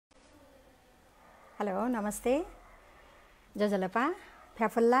Hello नमस्ते जजलपा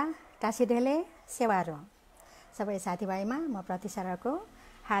फ्याफुल्ला टासीढेले सेवारो सबै साथीभाइमा म प्रतिसाराको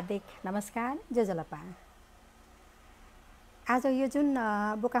हार्दिक नमस्कार जजलपा। आज यो जुन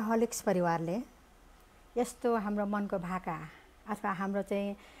बOOkahOlics परिवारले यस्तो हाम्रो मनको भाका अथवा हाम्रो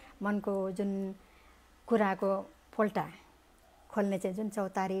चाहिँ मनको जुन कुराको फोल्टा खोल्ने चाहिँ जुन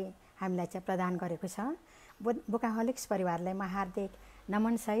चौतारी हामीलाई चाहिँ प्रदान गरेको छ बOOkahOlics परिवारलाई म हार्दिक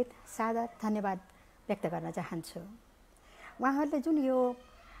नमन सहित सादर धन्यवाद व्यक्त गर्न चाहन्छु। उहाँहरूले जुन यो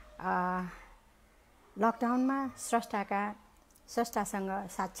लकडाउनमा स्रष्टासँग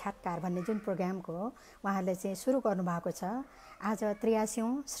साक्षात्कार भन्ने जुन प्रोग्रामको उहाँहरूले चाहिँ सुरु गर्नुभएको छ, आज 83औं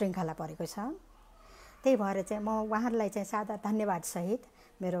श्रृङ्खला परेको छ। त्यही भएर चाहिँ म उहाँहरूलाई चाहिँ सादर धन्यवाद सहित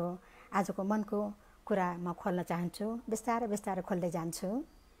मेरो आजको मनको कुरा म खोल्न चाहन्छु। बिस्तारै बिस्तारै खोल्दै जान्छु।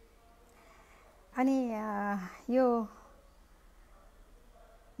 अनि यो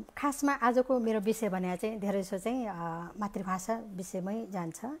खासमा आजको मेरो विषय भने चाहिँ धेरै जसो चाहिँ मातृभाषा विषयमै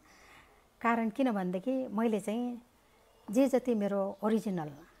जान्छ। कारण किन भनेदेखि मैले चाहिँ जे जति मेरो ओरिजिनल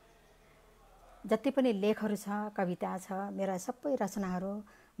जति पनि लेखहरू छ, कविता छ, मेरा सबै रचनाहरू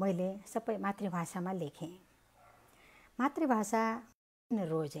मैले सबै मातृभाषामा लेखेँ। मातृभाषा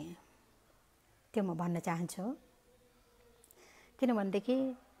रोजेँ त्यो म भन्न चाहन्छु। किनभनेदेखि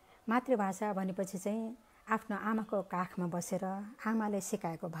मातृभाषा भनेपछि चाहिँ आफ्नो आमाको काखमा बसेर आमाले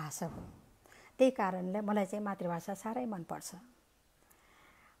सिकाएको भाषा हो। त्यही कारणले मलाई चाहिँ मातृभाषा साह्रै मनपर्छ।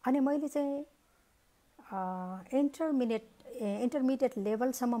 अनि मैले चाहिँ इन्टरमिडिएट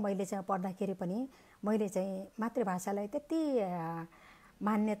लेभलसम्म मैले चाहिँ पढ्दाखेरि पनि मैले चाहिँ मातृभाषालाई त्यति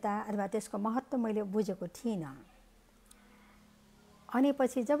मान्यता अथवा त्यसको महत्त्व मैले बुझेको थिइनँ। अनि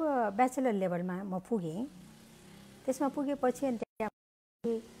पछि जब ब्याचलर लेभलमा म पुगेँ, त्यसमा पुगेपछि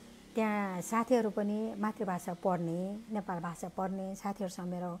त्यहाँ साथीहरू पनि मातृभाषा पढ्ने, नेपाल भाषा पढ्ने साथीहरूसँग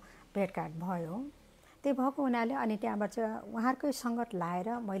मेरो भेटघाट भयो। त्यही भएको हुनाले अनि त्यहाँबाट चाहिँ उहाँहरूकै सङ्गत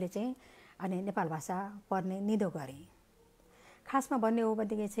लाएर मैले चाहिँ अनि नेपाल भाषा पढ्ने निधो गरेँ। खासमा भन्ने हो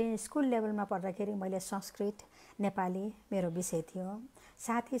भनेदेखि चाहिँ स्कुल लेभलमा पढ्दाखेरि मैले संस्कृत, नेपाली मेरो विषय थियो।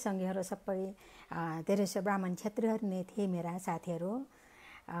 साथी सङ्गीहरू सबै धेरै जसो ब्राह्मण क्षेत्रीहरू नै थिए मेरा साथीहरू।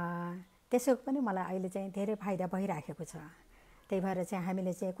 त्यसो पनि मलाई अहिले चाहिँ धेरै फाइदा भइराखेको छ। त्यही भएर चाहिँ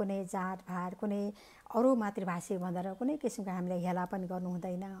हामीले चाहिँ कुनै जातभात, कुनै अरू मातृभाषी भनेर कुनै किसिमको हामीले हेला पनि गर्नु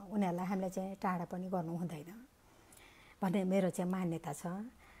हुँदैन, उनीहरूलाई हामीले चाहिँ टाढा पनि गर्नु हुँदैन भन्ने मेरो चाहिँ मान्यता छ।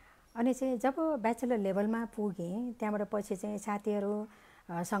 अनि चाहिँ जब ब्याचलर लेभलमा पुगेँ, त्यहाँबाट पछि चाहिँ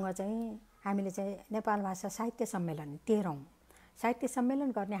साथीहरूसँग चाहिँ हामीले चाहिँ नेपाल भाषा साहित्य सम्मेलन 13औं साहित्य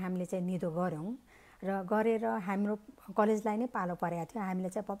सम्मेलन गर्ने हामीले चाहिँ निधो गऱ्यौँ र गरेर हाम्रो कलेजलाई नै पालो परेको थियो। हामीले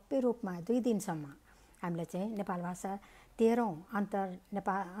चाहिँ भव्य रूपमा 2 दिनसम्म हामीले चाहिँ नेपाल भाषा 13औं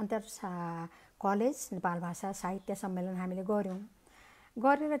अन्तर कलेज नेपाल भाषा साहित्य सम्मेलन हामीले गऱ्यौँ।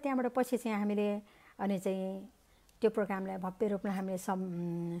 गरेर त्यहाँबाट पछि चाहिँ हामीले अनि चाहिँ त्यो प्रोग्रामलाई भव्य रूपमा हामीले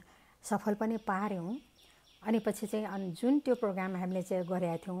सफल पनि पार्यौँ। अनि पछि चाहिँ जुन त्यो प्रोग्राम हामीले चाहिँ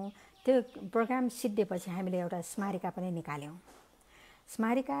गरेका थियौँ, त्यो प्रोग्राम सिद्धिएपछि हामीले एउटा स्मारिका पनि निकाल्यौँ।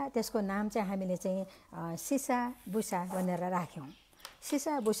 स्मारिका त्यसको नाम चाहिँ हामीले चाहिँ सिसा बुसा भनेर राख्यौँ।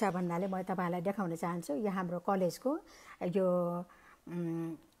 सिसा बुसा भन्नाले म तपाईँलाई देखाउन चाहन्छु। यो हाम्रो कलेजको यो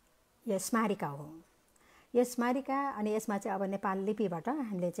स्मारिका हो। यो स्मारिका अनि यसमा चाहिँ अब नेपाल लिपिबाट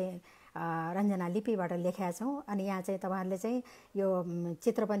हामीले चाहिँ रञ्जना लिपिबाट लेखेका छौँ। अनि यहाँ चाहिँ तपाईँहरूले चाहिँ यो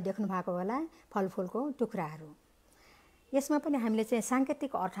चित्र पनि देख्नु भएको होला, फलफुलको टुक्राहरू। यसमा पनि हामीले चाहिँ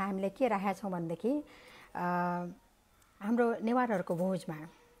साङ्केतिक अर्थ हामीले के राखेका छौँ भनेदेखि हाम्रो नेवारहरूको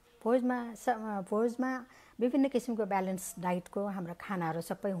भोजमा विभिन्न किसिमको ब्यालेन्स डाइटको हाम्रो खानाहरू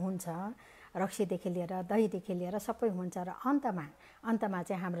सबै हुन्छ। रक्सीदेखि लिएर दहीदेखि लिएर सबै हुन्छ र अन्तमा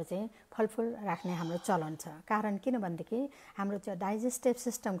चाहिँ हाम्रो चाहिँ फलफुल राख्ने हाम्रो चलन छ। कारण किन भनेदेखि हाम्रो त्यो डाइजेस्टिभ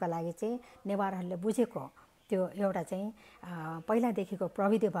सिस्टमका लागि चाहिँ नेवारहरूले बुझेको त्यो एउटा चाहिँ पहिलादेखिको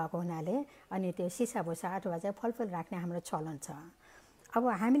प्रविधि भएको हुनाले अनि त्यो सिसाभुसा अथवा चाहिँ फलफुल राख्ने हाम्रो चलन छ। अब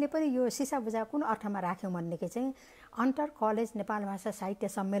हामीले पनि यो सिसाभुसा कुन अर्थमा राख्यौँ भनेदेखि चाहिँ अन्तर कलेज नेपाल भाषा साहित्य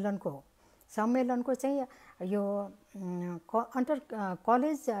सम्मेलनको चाहिँ यो अन्तर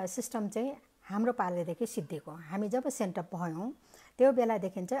कलेज सिस्टम चाहिँ हाम्रो पालिदेखि सिद्धिएको। हामी जब सेन्टअप भयौँ त्यो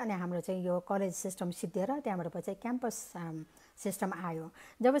बेलादेखि चाहिँ अनि हाम्रो चाहिँ यो कलेज सिस्टम सिद्धिएर त्यहाँबाट पछि क्याम्पस सिस्टम आयो।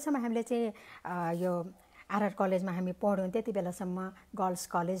 जबसम्म हामीले चाहिँ यो आरआर कलेजमा हामी पढ्यौँ त्यति बेलासम्म गर्ल्स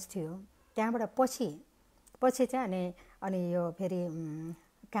कलेज थियो। त्यहाँबाट पछि चाहिँ अनि यो फेरि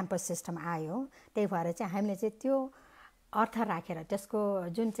क्याम्पस सिस्टम आयो। त्यही भएर चाहिँ हामीले चाहिँ त्यो अर्थ राखेर त्यसको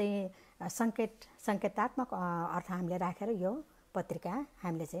जुन चाहिँ सङ्केतात्मक अर्थ हामीले राखेर यो पत्रिका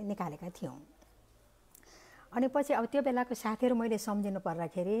हामीले चाहिँ निकालेका थियौँ। अनि पछि अब त्यो बेलाको साथीहरू मैले सम्झिनु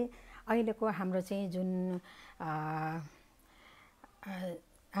पर्दाखेरि अहिलेको हाम्रो चाहिँ जुन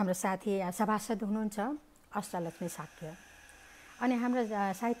हाम्रो साथी सभासद हुनुहुन्छ अष्टलक्ष्मी शाक्य, अनि हाम्रो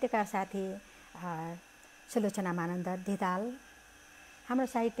साहित्यकार साथी सुलोचना मानन्दर दिदाल, हाम्रो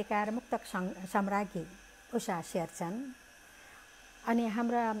साहित्यकार मुक्तक सम्राज्ञी उषा शेरचन, अनि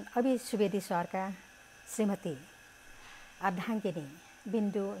हाम्रा अभि सुवेदी सरका श्रीमती अर्धाङ्गिनी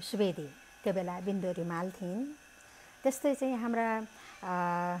बिन्दु सुवेदी, त्यो बेला बिन्दु रिमाल थिइन्। त्यस्तै चाहिँ हाम्रा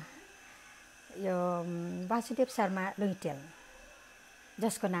यो वासुदेव शर्मा लुइटेल,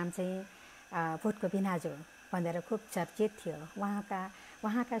 जसको नाम चाहिँ भुटको बिनाजु भनेर खुब चर्चित थियो,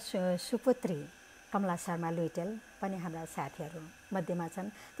 उहाँका सुपुत्री कमला शर्मा लुइटेल पनि हाम्रा साथीहरू मध्येमा छन्।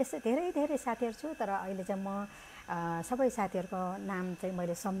 त्यस्तै धेरै धेरै साथीहरू छु, तर अहिले चाहिँ म सबै साथीहरूको नाम चाहिँ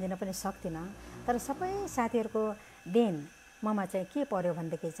मैले सम्झिन पनि सक्दिनँ। तर सबै साथीहरूको देन ममा चाहिँ के पर्यो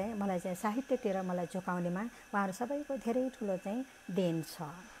भनेदेखि चाहिँ मलाई चाहिँ साहित्यतिर मलाई झुकाउनेमा उहाँहरू सबैको धेरै ठुलो चाहिँ देन छ।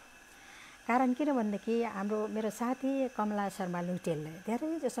 कारण किन भनेदेखि मेरो साथी कमला शर्मा लुइटेलले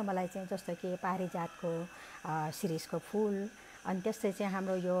धेरै जसो मलाई चाहिँ, जस्तो कि पारिजातको सिरिजको फुल, अनि त्यस्तै चाहिँ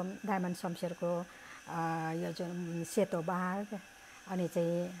हाम्रो यो डायमन्ड शमशेरको यो जुन सेतो बाघ, अनि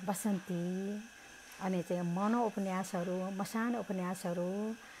चाहिँ बसन्ती, अनि चाहिँ मनो उपन्यासहरू, मसान उपन्यासहरू,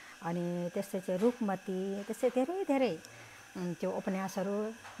 अनि त्यस्तै चाहिँ रुखमती, त्यस्तै धेरै धेरै त्यो उपन्यासहरू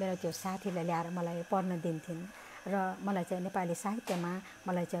मेरो त्यो साथीले ल्याएर मलाई पढ्न दिन्थिन् र मलाई चाहिँ नेपाली साहित्यमा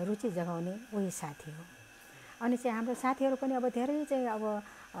मलाई चाहिँ रुचि जगाउने उही साथी हो। अनि चाहिँ हाम्रो साथीहरू पनि अब धेरै चाहिँ अब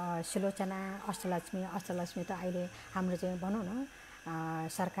सुलोचना, अष्टलक्ष्मी त अहिले हाम्रो चाहिँ भनौँ न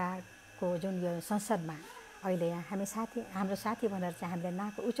सरकारको जुन यो संसदमा अहिले हाम्रो साथी भनेर चाहिँ हामीले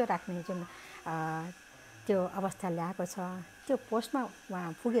नाक उच्च राख्ने जुन त्यो अवस्था ल्याएको छ, त्यो पोस्टमा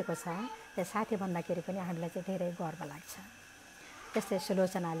उहाँ पुगेको छ। त्यो साथी भन्दाखेरि पनि हामीलाई चाहिँ धेरै गर्व लाग्छ। त्यस्तै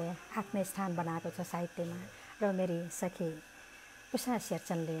सुलोचनाले आफ्नै स्थान बनाएको छ साहित्यमा, र मेरी सखी उषा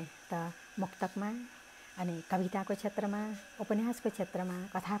शेरचनले त मुक्तकमा, अनि कविताको क्षेत्रमा, उपन्यासको क्षेत्रमा,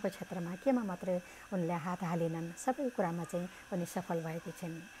 कथाको क्षेत्रमा केमा मात्रै उनले हात हालेनन्, सबै कुरामा चाहिँ उनी सफल भएकी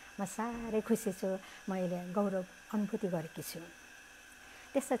छिन्। म साह्रै खुसी छु, मैले गौरव अनुभूति गरेकी छु।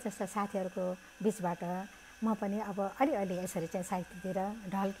 त्यस्ता साथीहरूको बिचबाट म पनि अब अलिअलि यसरी चाहिँ साहित्यतिर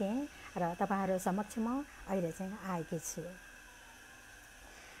ढल्केँ र तपाईँहरू समक्ष म अहिले चाहिँ आएकी छु।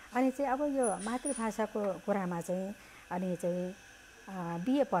 अनि चाहिँ अब यो मातृभाषाको कुरामा चाहिँ अनि चाहिँ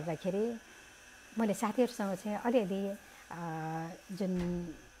बिए पढ्दाखेरि मैले साथीहरूसँग चाहिँ अलिअलि जुन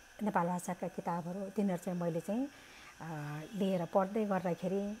नेपाल भाषाका किताबहरू तिनीहरू चाहिँ मैले चाहिँ लिएर पढ्दै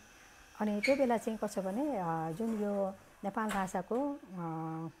गर्दाखेरि, अनि त्यो बेला चाहिँ कसो भने जुन यो नेपाल भाषाको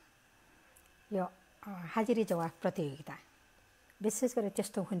यो हाजिरी जवाफ प्रतियोगिता विशेष गरी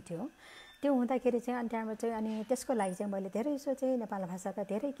त्यस्तो हुन्थ्यो। त्यो हुँदाखेरि चाहिँ अनि त्यहाँबाट चाहिँ अनि त्यसको लागि चाहिँ मैले धेरै जसो चाहिँ नेपाल भाषाका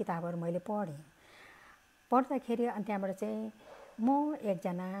धेरै किताबहरू मैले पढ्दाखेरि अनि त्यहाँबाट चाहिँ म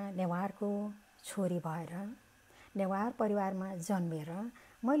एकजना नेवारको छोरी भएर नेवार परिवारमा जन्मेर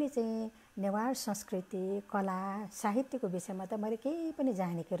मैले चाहिँ नेवार संस्कृति, कला, साहित्यको विषयमा त मैले केही पनि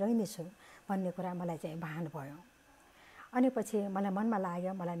जानेकी रहेनछु भन्ने कुरा मलाई चाहिँ भान भयो। अनि पछि मलाई मनमा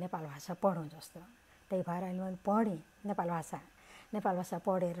लाग्यो मलाई नेपाल भाषा पढौँ जस्तो, त्यही भएर मैले पढेँ नेपाल भाषा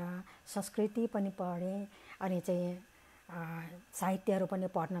पढेर संस्कृति पनि पढेँ, अनि चाहिँ साहित्यहरू पनि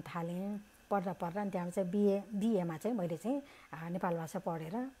पढ्न थालेँ। पढ्दा अनि त्यहाँबाट चाहिँ बिएमा चाहिँ मैले चाहिँ नेपाल भाषा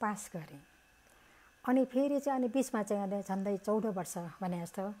पढेर पास गरेँ। अनि फेरि चाहिँ अनि बिचमा चाहिँ अहिले झन्डै 14 वर्ष भने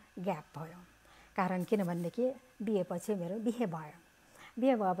जस्तो ग्याप भयो। कारण किनभनेदेखि बिएपछि मेरो बिहे भयो।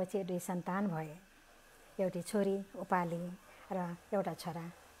 बिहे भएपछि 2 सन्तान भए, एउटी छोरी उपाली र एउटा छोरा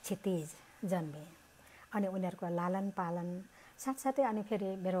क्षितिज जन्मे। अनि उनीहरूको लालन पालन साथसाथै अनि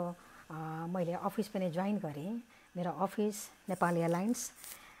फेरि मेरो मैले अफिस पनि जोइन गरेँ। मेरो अफिस नेपाली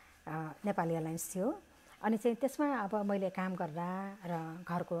एलायन्स थियो। अनि चाहिँ त्यसमा अब मैले काम गर्दा र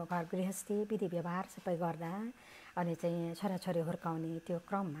घर गृहस्थी विधि व्यवहार सबै गर्दा अनि चाहिँ छोराछोरी हुर्काउने त्यो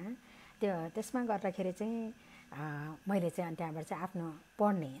क्रममा त्यसमा गर्दाखेरि चाहिँ मैले चाहिँ अनि त्यहाँबाट चाहिँ आफ्नो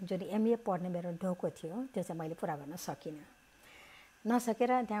पढ्ने जुन एमए पढ्ने मेरो ढोको थियो त्यो चाहिँ मैले पुरा गर्न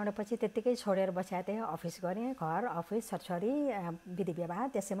नसकेर त्यहाँबाट पछि त्यत्तिकै छोडेर बसेको थिएँ। अफिस गरेँ, घर अफिस छोरी विधि व्यवहार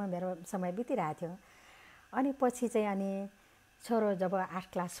त्यसैमा मेरो समय बितिरहेको थियो। अनि पछि चाहिँ अनि छोरो जब 8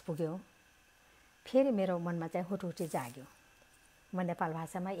 क्लास पुग्यो फेरि मेरो मनमा चाहिँ हुटहुटी जाग्यो, म नेपाल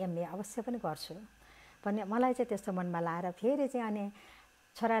भाषामा एमए अवश्य पनि गर्छु भन्ने मलाई चाहिँ त्यस्तो मनमा लाएर फेरि चाहिँ अनि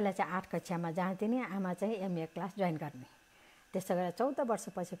छोरालाई चाहिँ 8 कक्षामा जाँदिने, आमा चाहिँ एमए क्लास जोइन गर्ने। त्यस्तो गरेर 14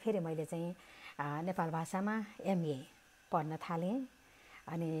 वर्षपछि फेरि मैले चाहिँ नेपाल भाषामा एमए पढ्न थालेँ।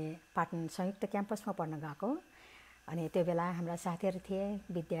 अनि पाटन संयुक्त क्याम्पसमा पढ्न गएको। अनि त्यो बेला हाम्रा साथीहरू थिए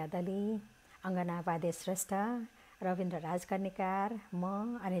विद्या दली, अङ्गना बादे श्रेष्ठ, रविन्द्र राज कर्णिकार,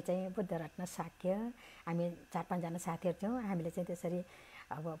 म, अनि चाहिँ बुद्धरत्न शाक्य, हामी 4-5 जना साथीहरू थियौँ। हामीले चाहिँ त्यसरी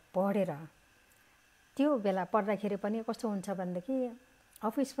अब पढेर त्यो बेला पढ्दाखेरि पनि कस्तो हुन्छ भनेदेखि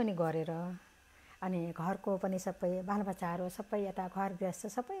अफिस पनि गरेर अनि घरको पनि सबै बालबच्चाहरू सबै यता घर गृहस्थ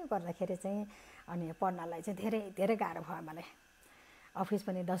सबै गर्दाखेरि चाहिँ अनि पढ्नलाई चाहिँ धेरै धेरै गाह्रो भयो मलाई। अफिस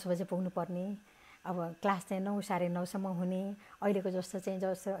पनि 10 बजे पुग्नुपर्ने, अब क्लास चाहिँ 9 साढे 9सम्म हुने। अहिलेको जस्तो चाहिँ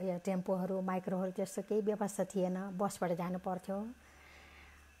जस्तो टेम्पोहरू माइक्रोहरू त्यस्तो केही व्यवस्था थिएन, बसबाट जानु पर्थ्यो।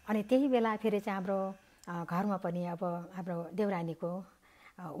 अनि त्यही बेला फेरि चाहिँ हाम्रो घरमा पनि अब हाम्रो देउरानीको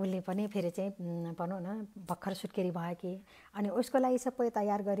उसले पनि फेरि चाहिँ भनौँ न भर्खर सुत्केरी भयो कि, अनि उसको लागि सबै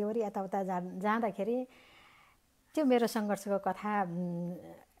तयार गऱ्यो वरी यताउता जाँदाखेरि त्यो मेरो सङ्घर्षको कथा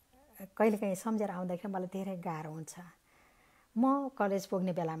कहिलेकाहीँ सम्झेर आउँदाखेरि मलाई धेरै गाह्रो हुन्छ। म कलेज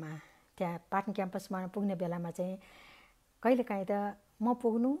पुग्ने बेलामा त्यहाँ पाटन क्याम्पसमा पुग्ने बेलामा चाहिँ कहिलेकाहीँ त म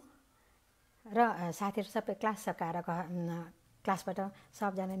पुग्नु र साथीहरू सबै क्लास सकाएर क्लासबाट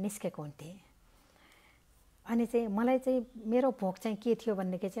सबजना निस्केको हुन्थे। अनि चाहिँ मलाई चाहिँ मेरो भोक चाहिँ के थियो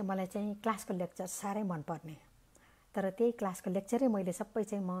भनेदेखि चाहिँ मलाई चाहिँ क्लासको लेक्चर साह्रै मनपर्ने, तर त्यही क्लासको लेक्चरै मैले सबै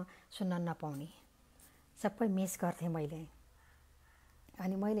चाहिँ म सुन्न नपाउने, सबै मिस गर्थेँ मैले।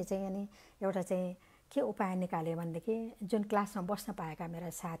 अनि मैले चाहिँ अनि एउटा चाहिँ के उपाय निकालेँ भनेदेखि जुन क्लासमा बस्न पाएका मेरा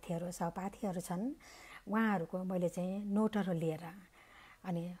साथीहरू सहपाठीहरू छन् उहाँहरूको मैले चाहिँ नोटहरू लिएर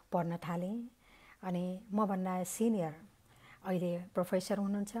अनि पढ्न थालेँ। अनि मभन्दा सिनियर अहिले प्रोफेसर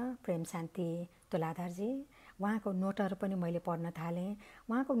हुनुहुन्छ प्रेम शान्ति तुलाधरजी, उहाँको नोटहरू पनि मैले पढ्न थालेँ।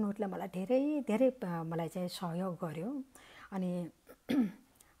 उहाँको नोटले मलाई धेरै धेरै मलाई चाहिँ सहयोग गर्यो।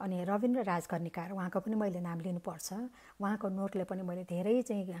 अनि रविन्द्र राजकर्णिकार उहाँको पनि मैले नाम लिनुपर्छ, उहाँको नोटले पनि मैले धेरै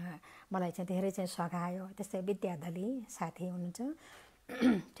चाहिँ मलाई चाहिँ धेरै चाहिँ सघायो। त्यस्तै विद्याधली साथी हुनुहुन्छ,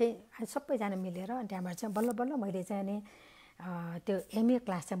 त्यही सबैजना मिलेर त्यहाँबाट चाहिँ बल्ल बल्ल मैले चाहिँ अनि त्यो एमए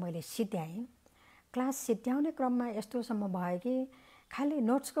क्लास चाहिँ मैले सिद्ध्याएँ। क्लास सिद्ध्याउने क्रममा यस्तोसम्म भयो कि खालि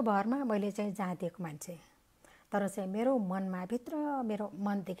नोट्सको भरमा मैले चाहिँ जाँदिएको मान्छे, तर चाहिँ मेरो मनमा भित्र मेरो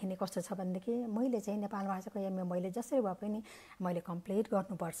मनदेखि नै कस्तो छ भनेदेखि मैले चाहिँ नेपाल भाषाको एमए मैले जसरी भए पनि मैले कम्प्लिट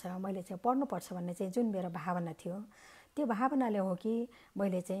गर्नुपर्छ, मैले चाहिँ पढ्नुपर्छ भन्ने चाहिँ जुन मेरो भावना थियो, त्यो भावनाले हो कि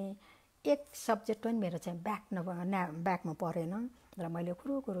मैले चाहिँ एक सब्जेक्ट पनि मेरो चाहिँ ब्याकमा परेन र मैले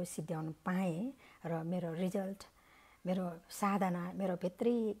कुरो कुरो सिद्ध्याउनु पाएँ। र मेरो रिजल्ट, मेरो साधना, मेरो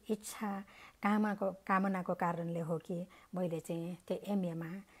भित्री इच्छा कामनाको कारणले हो कि मैले चाहिँ त्यो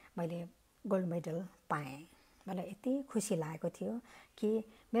एमएमा मैले गोल्ड मेडल पाएँ। मलाई यति खुसी लागेको थियो कि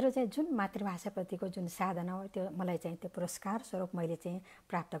मेरो चाहिँ जुन मातृभाषाप्रतिको जुन साधना हो त्यो मलाई चाहिँ त्यो पुरस्कार स्वरूप मैले चाहिँ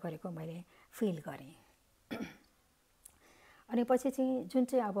प्राप्त गरेको मैले फिल गरेँ। अनि पछि चाहिँ जुन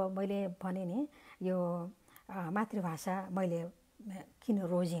चाहिँ अब मैले भने नि यो मातृभाषा मैले किन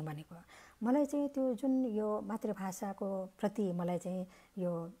रोजेँ भनेको, मलाई चाहिँ त्यो जुन यो मातृभाषाको प्रति मलाई चाहिँ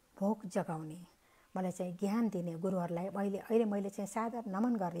यो भोक जगाउने, मलाई चाहिँ ज्ञान दिने गुरुहरूलाई अहिले मैले चाहिँ सादर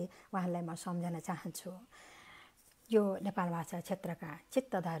नमन गरेँ, उहाँहरूलाई म सम्झन चाहन्छु। यो नेपाल भाषा क्षेत्रका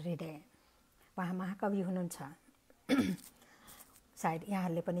चित्तधर हृदय उहाँ महाकवि हुनुहुन्छ, सायद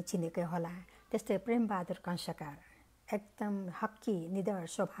यहाँहरूले पनि चिनेकै होला। त्यस्तै प्रेमबहादुर कंशकार, एकदम हक्की निडर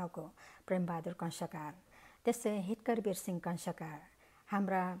स्वभावको प्रेमबहादुर कंशकार। त्यस्तै हिटकर वीरसिंह कंशकार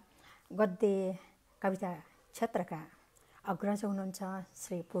हाम्रा गद्य कविता क्षेत्रका अग्रज हुनुहुन्छ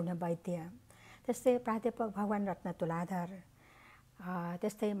श्री पूर्ण वैद्य। त्यस्तै प्राध्यापक भगवान रत्न तुलाधर,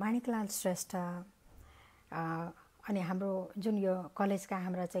 त्यस्तै माणिकलाल श्रेष्ठ, अनि हाम्रो जुन यो कलेजका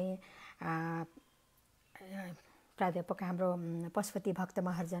हाम्रा चाहिँ प्राध्यापक हाम्रो पशुपति भक्त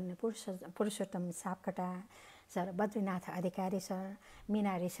महर्जन, पुरुषोत्तम सापकोटा सर, बद्रीनाथ अधिकारी सर,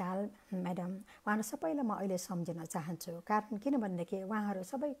 मिना रिसाल म्याडम, उहाँहरू सबैलाई म अहिले सम्झिन चाहन्छु। कारण किनभनेदेखि उहाँहरू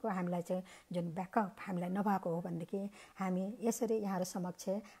सबैको हामीलाई चाहिँ जुन ब्याकअप हामीलाई नभएको हो भनेदेखि हामी यसरी यहाँहरू समक्ष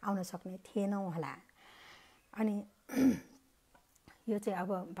आउन सक्ने थिएनौँ होला। अनि यो चाहिँ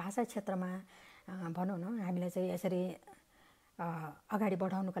अब भाषा क्षेत्रमा भनौँ न हामीलाई चाहिँ यसरी अगाडि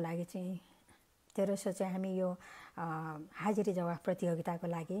बढाउनुको लागि चाहिँ तेह्रसो चाहिँ हामी यो हाजिरी जवाफ प्रतियोगिताको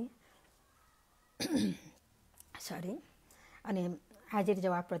लागि अनि हाजिरी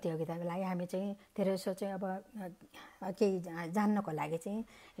जवाफ प्रतियोगिताको लागि हामी चाहिँ तेह्रसो चाहिँ अब केही जान्नको लागि चाहिँ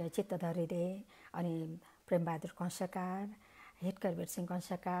यो चित्तधर हृदय अनि प्रेमबहादुर कंशकार, हिटकर वीरसिंह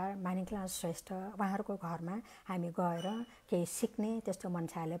कंशकार, माणिकलाल श्रेष्ठ उहाँहरूको घरमा हामी गएर केही सिक्ने त्यस्तो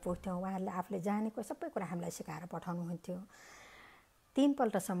मान्छेहरूले पुग्थ्यौँ। उहाँहरूले आफूले जानेको सबै कुरा हामीलाई सिकाएर पठाउनुहुन्थ्यो। 3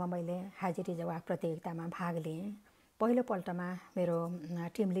 पल्टसम्म मैले हाजिरी जवाफ प्रतियोगितामा भाग लिएँ। पहिलोपल्टमा मेरो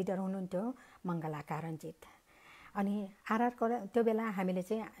टिम लिडर हुनुहुन्थ्यो मङ्गला कारञ्जित। अनि आरआरको त्यो बेला हामीले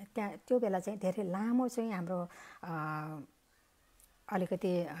चाहिँ त्यो बेला चाहिँ धेरै लामो चाहिँ हाम्रो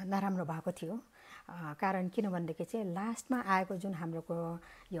अलिकति नराम्रो भएको थियो। कारण किनभनेदेखि चाहिँ लास्टमा आएको जुन हाम्रोको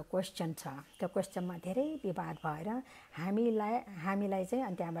यो क्वेश्चन छ त्यो क्वेश्चनमा धेरै विवाद भएर हामीलाई चाहिँ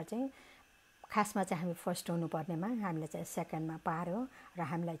अनि त्यहाँबाट चाहिँ खासमा चाहिँ हामी फर्स्ट हुनुपर्नेमा हामीलाई चाहिँ सेकेन्डमा पार्यो र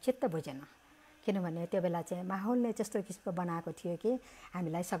हामीलाई चित्त बुझेन। किनभने त्यो बेला चाहिँ माहौलले त्यस्तो किसिमको बनाएको थियो कि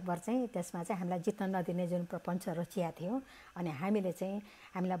हामीलाई सकभर चाहिँ त्यसमा चाहिँ हामीलाई जित्न नदिने जुन प्रपञ्च रचिया थियो अनि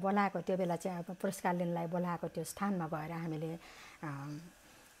हामीलाई बोलाएको त्यो बेला चाहिँ अब पुरस्कार लिनलाई बोलाएको त्यो स्थानमा गएर हामीले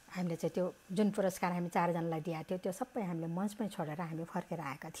चाहिँ त्यो जुन पुरस्कार हामी 4 जनालाई दिएको थियो त्यो सबै हामीले मञ्चमै छोडेर हामी फर्केर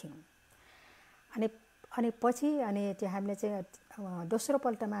आएका थियौँ। अनि पछि त्यो हामीले चाहिँ दोस्रो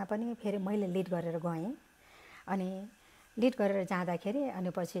पल्टमा पनि फेरि मैले लिड गरेर गएँ अनि लिड गरेर जाँदाखेरि अनि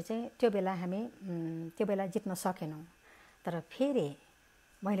पछि चाहिँ त्यो बेला जित्न सकेनौँ। तर फेरि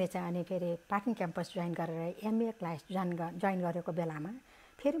मैले चाहिँ अनि फेरि पाटन क्याम्पस जोइन गरेर एमए क्लास जोइन गरेको बेलामा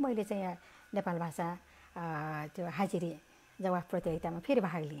फेरि मैले चाहिँ नेपाल भाषा त्यो हाजिरी जवाफ प्रतियोगितामा फेरि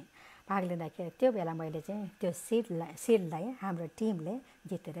भाग लिँदाखेरि त्यो बेला मैले चाहिँ त्यो सिडलाई हाम्रो टिमले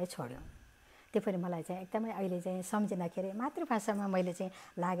जितेरै छोड्यो। त्यो पनि मलाई चाहिँ एकदमै अहिले चाहिँ सम्झिँदाखेरि मातृभाषामा मैले चाहिँ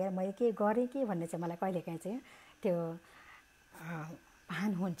लागेर मैले के गरेँ कि भन्ने चाहिँ मलाई कहिलेकाहीँ चाहिँ त्यो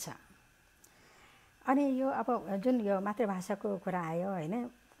भान हुन्छ। अनि यो अब जुन यो मातृभाषाको कुरा आयो होइन,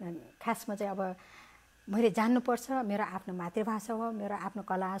 खासमा चाहिँ अब मैले जान्नुपर्छ मेरो आफ्नो मातृभाषा हो, मेरो आफ्नो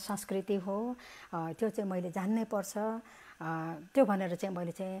कला संस्कृति हो, त्यो चाहिँ मैले जान्नै पर्छ। त्यो भनेर चाहिँ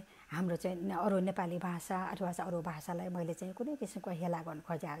मैले चाहिँ हाम्रो चाहिँ अरू नेपाली भाषा अथवा अरू भाषालाई मैले चाहिँ कुनै किसिमको हेला गर्नु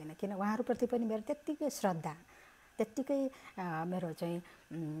खोजेको होइन, किन उहाँहरूप्रति पनि मेरो त्यत्तिकै श्रद्धा मेरो चाहिँ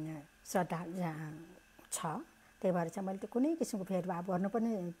श्रद्धा छ। त्यही भएर चाहिँ मैले त्यो कुनै किसिमको भेदभाव गर्नु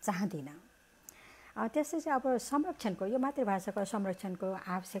पनि चाहदिनँ। त्यसै चाहिँ अब संरक्षणको यो मातृभाषाको संरक्षणको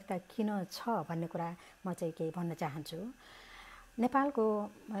आवश्यकता किन छ भन्ने कुरा म चाहिँ केही भन्न चाहन्छु। नेपालको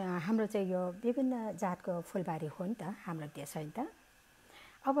हाम्रो चाहिँ यो विभिन्न जातको फुलबारी हो नि त हाम्रो देश होइन त।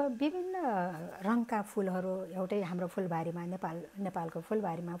 अब विभिन्न रङका फुलहरू एउटै हाम्रो फुलबारीमा नेपालको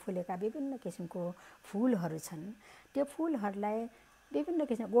फुलबारीमा फुलेका विभिन्न किसिमको फुलहरू छन्। त्यो फुलहरूलाई विभिन्न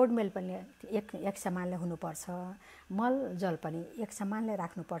किसिम गोडमेल पनि एक समानले हुनुपर्छ, मल जल पनि एक समानले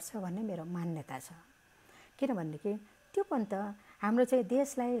राख्नुपर्छ भन्ने मेरो मान्यता छ। किनभनेदेखि त्यो पनि त हाम्रो चाहिँ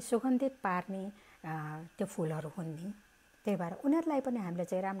देशलाई सुगन्धित पार्ने त्यो फुलहरू हुन् नि। त्यही भएर उनीहरूलाई पनि हामीले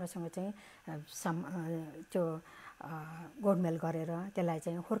चाहिँ राम्रोसँग चाहिँ त्यो गोडमेल गरेर त्यसलाई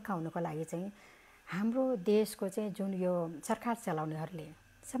चाहिँ हुर्काउनको लागि चाहिँ हाम्रो देशको चाहिँ जुन यो सरकार चलाउनेहरूले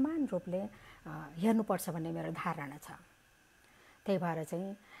समान रूपले हेर्नुपर्छ भन्ने मेरो धारणा छ। त्यही भएर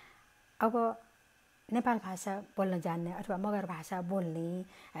चाहिँ अब नेपाल भाषा बोल्न जान्ने अथवा मगर भाषा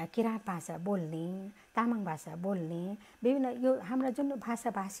बोल्ने, किराँत भाषा बोल्ने, तामाङ भाषा बोल्ने विभिन्न यो हाम्रा जुन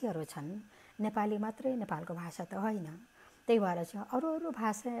भाषाभाषीहरू छन्, नेपाली मात्रै नेपालको भाषा त होइन। त्यही भएर चाहिँ अरू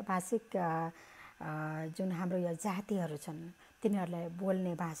भाषिक जुन हाम्रो यो जातिहरू छन् तिनीहरूलाई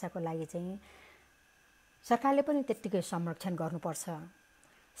बोल्ने भाषाको लागि चाहिँ सरकारले पनि त्यत्तिकै संरक्षण गर्नुपर्छ।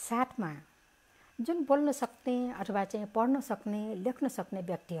 साथमा जुन बोल्न सक्ने अथवा चाहिँ पढ्न सक्ने लेख्न सक्ने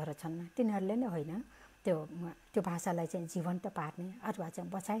व्यक्तिहरू छन् तिनीहरूले नै होइन त्यो भाषालाई चाहिँ जीवन्त पार्ने अथवा चाहिँ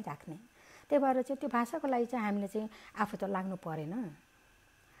बचाइराख्ने। त्यही भएर चाहिँ त्यो भाषाको लागि चाहिँ हामीले चाहिँ आफू त लाग्नु परेन।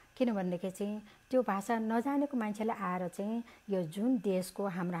 किनभनेदेखि चाहिँ त्यो भाषा नजानेको मान्छेले आएर चाहिँ यो जुन देशको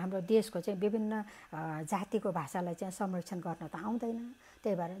हाम्रो देशको चाहिँ विभिन्न जातिको भाषालाई चाहिँ संरक्षण गर्न त आउँदैन।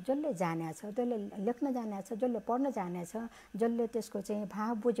 त्यही भएर जसले जानेछ, जसले लेख्न जानेछ, जसले पढ्न जानेछ, जसले त्यसको चाहिँ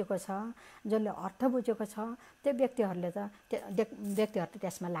भाव बुझेको छ, जसले अर्थ बुझेको छ, त्यो व्यक्तिहरूले त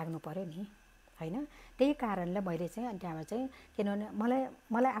त्यसमा लाग्नु पर्यो नि होइन। त्यही कारणले मैले चाहिँ अनि त्यहाँबाट चाहिँ किनभने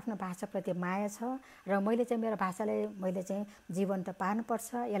मलाई आफ्नो भाषाप्रति माया छ र मैले चाहिँ मेरो भाषालाई मैले चाहिँ जीवन्त पार्नुपर्छ,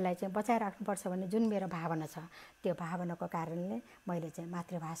 यसलाई चाहिँ बचाइराख्नुपर्छ भन्ने जुन मेरो भावना छ, त्यो भावनाको कारणले मैले चाहिँ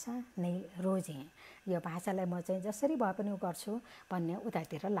मातृभाषा नै रोजेँ। यो भाषालाई म चाहिँ जसरी भए पनि गर्छु भन्ने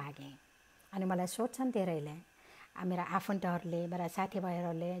उतातिर लागेँ। अनि मलाई सोध्छन् धेरैले, मेरा आफन्तहरूले, मेरा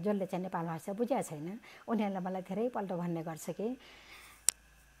साथीभाइहरूले जसले चाहिँ नेपाल भाषा बुझेको छैन उनीहरूलाई मलाई धेरैपल्ट भन्ने गर्छ कि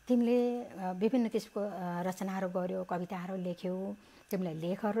तिमीले विभिन्न किसिमको रचनाहरू गर्यौ, कविताहरू लेख्यौ, तिमीले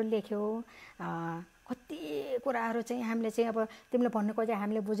लेखहरू लेख्यौ, कति कुराहरू चाहिँ हामीले चाहिँ अब तिमीले भन्नु खोजे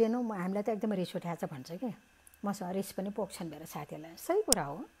हामीले बुझेनौँ, हामीलाई त एकदमै रिस उठाएको छ भन्छ कि। मसँग रिस पनि पोख्छन् मेरो साथीहरूलाई। सही कुरा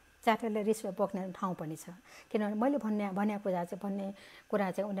हो, साथीहरूले रिस पोख्ने ठाउँ पनि छ। किनभने मैले भन्ने कुरा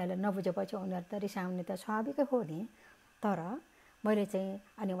चाहिँ उनीहरूले नबुझेपछि उनीहरू त रिसाउने त स्वाभाविकै हो नि। तर मैले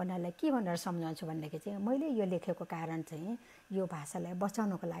चाहिँ अनि उनीहरूलाई के भनेर सम्झाउँछु भनेदेखि चाहिँ मैले यो लेखेको कारण चाहिँ यो भाषालाई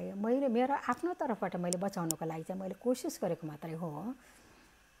बचाउनको लागि मेरो आफ्नो तर्फबाट मैले बचाउनको लागि चाहिँ मैले कोसिस गरेको मात्रै हो।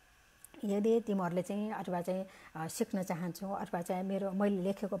 यदि तिमीहरूले चाहिँ अथवा चाहिँ सिक्न चाहन्छौ अथवा चाहिँ मैले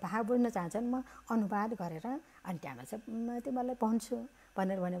लेखेको भाव बुझ्न चाहन्छन् म अनुवाद गरेर अनि त्यहाँबाट चाहिँ तिमीहरूलाई भन्छु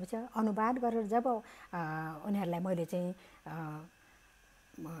भनेर भनेपछि अनुवाद गरेर जब उनीहरूलाई मैले चाहिँ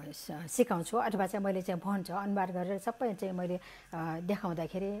सिकाउँछु अथवा चाहिँ मैले चाहिँ भन्छु अनुवाद गरेर सबै चाहिँ मैले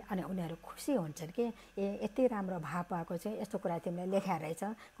देखाउँदाखेरि अनि उनीहरू खुसी हुन्छन् कि यति राम्रो भाव भएको चाहिँ यस्तो कुरा तिमीले लेखाएर रहेछ,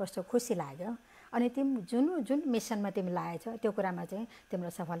 कस्तो खुसी लाग्यो। अनि जुन मिसनमा तिमी लागेछौ त्यो कुरामा चाहिँ तिम्रो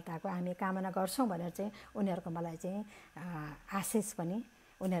सफलताको हामी कामना गर्छौँ भनेर चाहिँ उनीहरूको मलाई चाहिँ आशिष पनि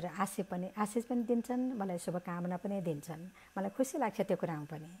दिन्छन्, मलाई शुभकामना पनि दिन्छन्। मलाई खुसी लाग्छ त्यो कुरामा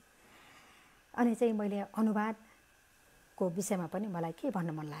पनि। अनि चाहिँ मैले अनुवादको विषयमा पनि मलाई के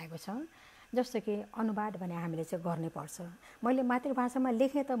भन्न मन लागेको छ, जस्तो कि अनुवाद भने हामीले चाहिँ गर्नुपर्छ। मैले मातृभाषामा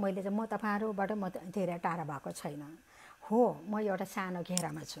लेखेँ त मैले चाहिँ म तपाईँहरूबाट म धेरै टाढा भएको छैन हो, म एउटा सानो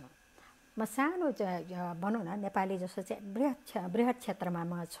घेरामा छु। म सानो भनौँ न नेपाली जस्तो चाहिँ बृहत क्षेत्रमा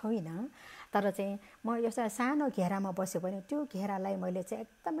म छुइनँ, तर चाहिँ म एउटा सानो घेरामा बस्यो भने त्यो घेरालाई मैले चाहिँ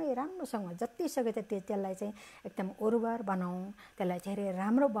एकदमै राम्रोसँग जति सक्यो त्यति त्यसलाई चाहिँ एकदम उर्वर बनाऊँ, त्यसलाई धेरै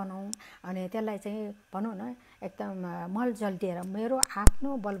राम्रो बनाऊँ, अनि त्यसलाई चाहिँ भनौँ न एकदम मलजल दिएर मेरो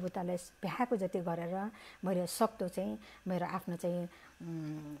आफ्नो बलबुताले भ्याएको जति गरेर मैले सक्दो चाहिँ मेरो आफ्नो चाहिँ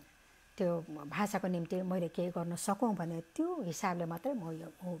त्यो भाषाको निम्ति मैले केही गर्न सकौँ भने त्यो हिसाबले मात्रै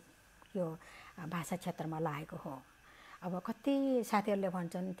म यो भाषा क्षेत्रमा लागेको हो। अब कति साथीहरूले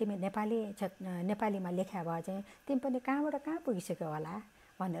भन्छन् तिमी नेपालीमा लेख्या भए चाहिँ तिमी पनि कहाँबाट कहाँ पुगिसक्यो होला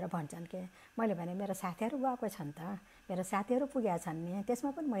भनेर भन्छन् के। मैले भने मेरो साथीहरू गएको छन् त, मेरो साथीहरू पुगेका छन् नि,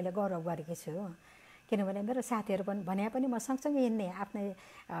 त्यसमा पनि मैले गौरव गरेकी छु। किनभने मेरो साथीहरू पनि भने पनि म सँगसँगै हिँड्ने आफ्नै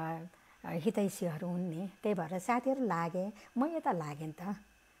हितैषीहरू हुन् नि, त्यही भएर साथीहरू लागे म यता लागेँ नि त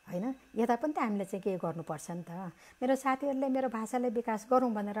होइन। यता पनि त हामीले चाहिँ के गर्नुपर्छ नि त। मेरो साथीहरूले मेरो भाषालाई विकास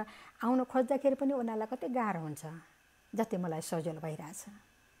गरौँ भनेर आउन खोज्दाखेरि पनि उनीहरूलाई कति गाह्रो हुन्छ जति मलाई सजिलो भइरहेछ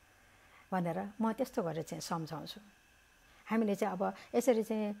भनेर म त्यस्तो गरेर चाहिँ सम्झाउँछु। हामीले चाहिँ अब यसरी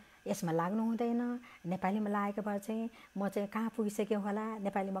चाहिँ यसमा लाग्नु हुँदैन। नेपालीमा लागेको भए चाहिँ म चाहिँ कहाँ पुगिसक्यो होला,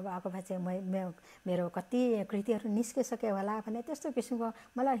 नेपालीमा गएको भए चाहिँ मेरो कति कृतिहरू निस्किसक्यो होला भने त्यस्तो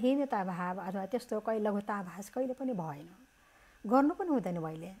किसिमको मलाई हीनता भाव अथवा त्यस्तो कहिले लघुताभास कहिले पनि भएन, गर्नु पनि हुँदैन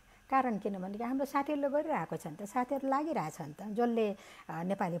मैले। कारण किनभने हाम्रो साथीहरूले गरिरहेको छन् त, साथीहरू लागिरहेछन् त, जसले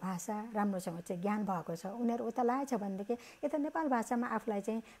नेपाली भाषा राम्रोसँग चाहिँ ज्ञान भएको छ उनीहरू उता लागेछ भनेदेखि यता नेपाली भाषामा आफूलाई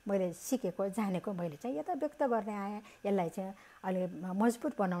चाहिँ मैले सिकेको जानेको मैले चाहिँ यता व्यक्त गर्ने आएँ, यसलाई चाहिँ अलि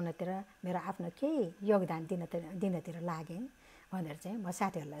मजबुत बनाउनतिर मेरो आफ्नो केही योगदान दिनतिर लागेँ भनेर चाहिँ म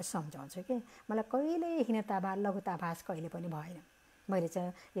साथीहरूलाई सम्झाउँछु कि मलाई कहिल्यै हीनताभास लघुताभास कहिले पनि भएन। मैले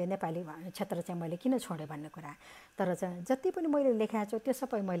चाहिँ यो नेपाली क्षेत्र चाहिँ मैले किन छोडेँ भन्ने कुरा, तर चाहिँ जति पनि मैले लेखेको छु त्यो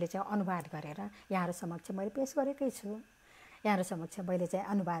सबै मैले चाहिँ अनुवाद गरेर यहाँहरू समक्ष मैले पेस गरेकै छु। यहाँहरू समक्ष मैले चाहिँ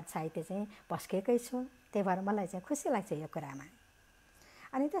अनुवाद साहित्य चाहिँ पस्केकै छु। त्यही भएर मलाई चाहिँ खुसी लाग्छ यो कुरामा।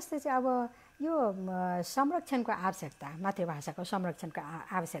 अनि त्यस्तै चाहिँ अब यो संरक्षणको आवश्यकता, मातृभाषाको संरक्षणको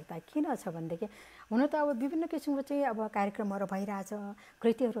आवश्यकता किन छ भनेदेखि हुन त अब विभिन्न किसिमको चाहिँ अब कार्यक्रमहरू भइरहेछ,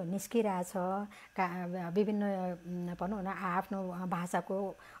 कृतिहरू निस्किरहेछ, विभिन्न भनौँ न आफ्नो भाषाको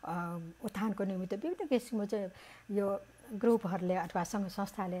उत्थानको निमित्त विभिन्न किसिमको चाहिँ यो ग्रुपहरूले अथवा सङ्घ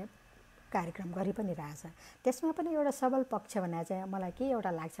संस्थाले कार्यक्रम गरि पनि रहेछ। त्यसमा पनि एउटा सबल पक्ष भनेर चाहिँ मलाई के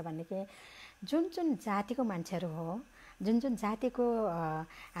एउटा लाग्छ भनेदेखि जुन जातिको मान्छेहरू हो, जुन जातिको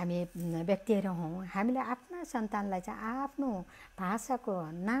हामी व्यक्तिहरू हौँ, हामीले आफ्ना सन्तानलाई चाहिँ आफ्नो भाषाको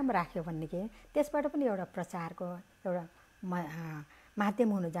नाम राख्यो भनेदेखि त्यसबाट पनि एउटा प्रचारको एउटा माध्यम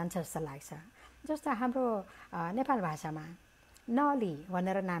हुन जान्छ जस्तो लाग्छ। जस्तो हाम्रो नेपाल भाषामा नली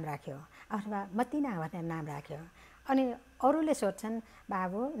भनेर नाम राख्यो अथवा मतिना भनेर नाम राख्यो, अनि अरूले सोध्छन्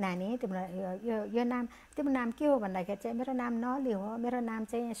बाबु नानी तिम्रो यो नाम तिम्रो नाम के हो भन्दाखेरि चाहिँ मेरो नाम नली हो, मेरो नाम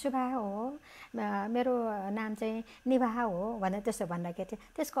चाहिँ शुभा हो, मेरो नाम चाहिँ निभा हो भनेर त्यस्तो भन्दाखेरि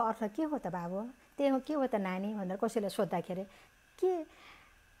त्यसको अर्थ के हो त बाबु, त्यो के हो त नानी भनेर कसैले सोद्धाखेरि के,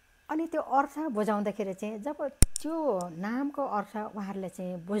 अनि त्यो अर्थ बुझाउँदाखेरि चाहिँ जब त्यो नामको अर्थ उहाँहरूले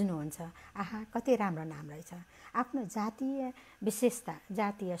चाहिँ बुझ्नुहुन्छ, आहा कति राम्रो नाम रहेछ, आफ्नो जातीय विशेषता,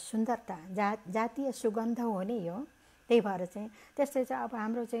 जातीय सुन्दरता, जातीय सुगन्ध हो नि यो। त्यही भएर चाहिँ त्यस्तै चाहिँ अब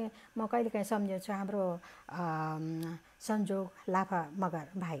हाम्रो चाहिँ म कहिलेकाहीँ सम्झिन्छु हाम्रो संजोग लाफा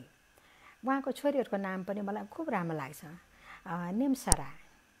मगर भाइ, उहाँको छोरीहरूको नाम पनि मलाई खुब राम्रो लाग्छ,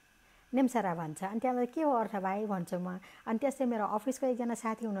 नेम्सरा भन्छ। अनि त्यहाँबाट के हो अर्थ भाइ भन्छु म। अनि त्यस्तै मेरो अफिसको एकजना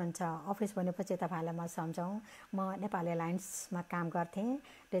साथी हुनुहुन्छ, अफिस भनेपछि तपाईँहरूलाई म सम्झाउँ, म नेपाल एलायन्समा काम गर्थेँ,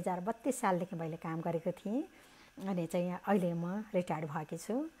 2032 सालदेखि मैले काम गरेको थिएँ, अनि चाहिँ अहिले म रिटायर्ड भएकी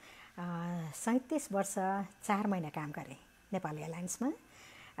छु। 37 वर्ष 4 महिना काम गरेँ नेपाल एलायन्समा।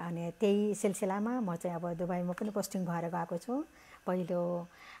 अनि त्यही सिलसिलामा म चाहिँ अब दुबईमा पनि पोस्टिङ भएर गएको छु, पहिलो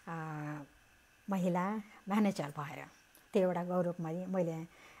महिला म्यानेजर भएर। त्यो एउटा गौरव मैले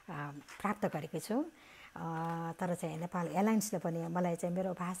प्राप्त गरेको छु। तर चाहिँ नेपाल एलायन्सले पनि मलाई चाहिँ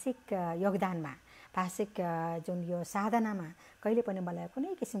मेरो भाषिक योगदानमा, भाषिक जुन यो साधनामा कहिले पनि मलाई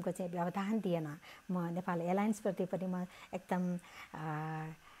कुनै किसिमको चाहिँ व्यवधान दिएन। म नेपाल एलायन्सप्रति पनि म एकदम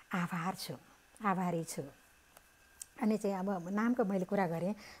आभारी छु। अनि चाहिँ अब नामको मैले कुरा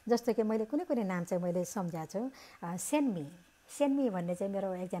गरेँ, जस्तो कि मैले कुनै नाम चाहिँ मैले सम्झाएको छु, सेन्मी भन्ने चाहिँ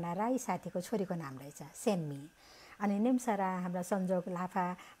मेरो एकजना राई साथीको छोरीको नाम रहेछ, सेन्मी। अनि निम्सरा हाम्रा संजोग लाफा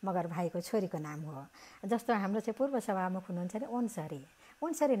मगर भाइको छोरीको नाम हो। जस्तो हाम्रो चाहिँ पूर्व सभामुख हुनुहुन्छ नि ओन्सरी,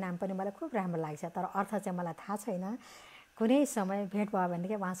 ओन्सरी नाम पनि मलाई खुब राम्रो लाग्छ, तर अर्थ चाहिँ मलाई थाहा छैन। कुनै समय भेट भयो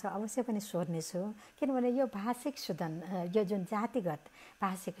भनेदेखि उहाँसँग अवश्य पनि सोध्नेछु, किनभने यो भाषिक यो जुन जातिगत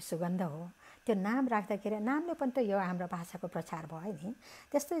भाषिक सुगन्ध हो, त्यो नाम राख्दाखेरि नामले पनि त यो हाम्रो भाषाको प्रचार भयो नि।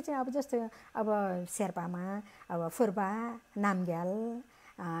 त्यस्तै चाहिँ अब जस्तो अब शेर्पामा अब फुर्बा, नामग्याल,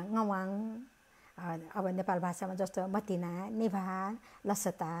 ngवाङ, अब नेपाल भाषामा जस्तो मतिना, निभा,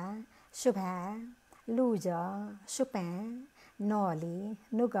 लसता, सुभा, लुज, सुपा, नली,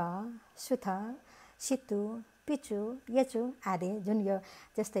 नुग, सुथ, सितु, पिचु, येचु आदि, जुन यो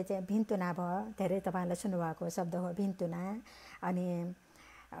जस्तै चाहिँ भिन्तुना भयो, धेरै तपाईँहरूले सुन्नुभएको शब्द हो भिन्तुना। अनि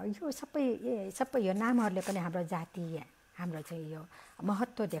यो सबै यो नामहरूले पनि हाम्रो जातीय हाम्रो चाहिँ यो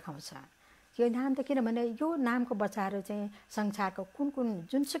महत्त्व देखाउँछ। यो नाम त किनभने यो नामको बच्चाहरू चाहिँ संसारको कुन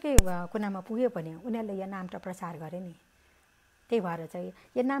जुनसुकै कुनामा पुग्यो पनि उनीहरूले यो नाम त प्रचार गरे नि। त्यही भएर चाहिँ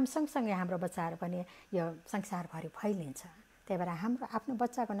यो नाम सँगसँगै हाम्रो बच्चाहरू पनि यो संसारभरि फैलिन्छ। त्यही भएर हाम्रो आफ्नो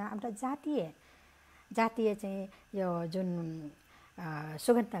बच्चाको नाम हाम्रो जातीय चाहिँ यो जुन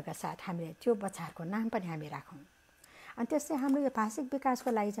सुगन्धका साथ हामीले त्यो बच्चाहरूको नाम पनि हामी राखौँ। अनि त्यस्तै हाम्रो यो भाषिक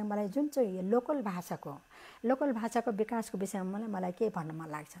विकासको लागि चाहिँ मलाई जुन चाहिँ यो लोकल भाषाको विकासको विषयमा मलाई के भन्न मन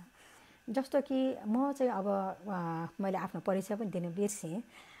लाग्छ, जस्तो कि म चाहिँ अब मैले आफ्नो परिचय पनि दिन बिर्सेँ,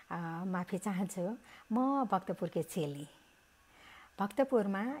 माफी चाहन्छु। म भक्तपुरकी चेली।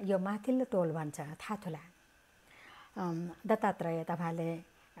 भक्तपुरमा यो माथिल्लो टोल भन्छ थाथुला, दत्तात्रेय,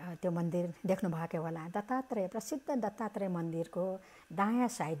 तपाईँहरूले त्यो मन्दिर देख्नुभएको होला। दत्तात्रेय, प्रसिद्ध दत्तात्रेय मन्दिरको दायाँ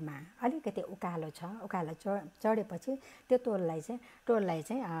साइडमा अलिकति उकालो छ, उकालो चढेपछि त्यो टोललाई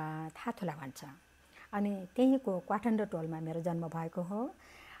चाहिँ थाथुला भन्छ। अनि त्यहीँको क्वाठन्डो टोलमा मेरो जन्म भएको हो।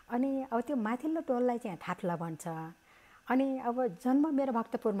 अनि अब त्यो माथिल्लो टोललाई चाहिँ थाथुला भन्छ। अनि अब जन्म मेरो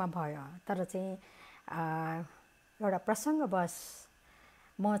भक्तपुरमा भयो, तर चाहिँ एउटा प्रसङ्गवश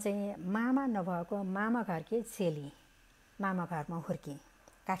म चाहिँ मामा नभएको मामा घरकी चेली मामा घरमा हुर्केँ,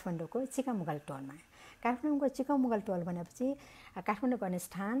 काठमाडौँको चिकामुगल टोलमा। काठमाडौँको चिकामुगल टोल भनेपछि काठमाडौँ गर्ने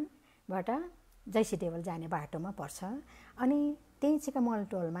स्थानबाट जैसी देवल जाने बाटोमा पर्छ। अनि त्यही चिकामुगल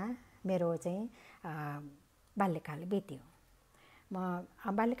टोलमा मेरो चाहिँ बाल्यकाल बित्यो। म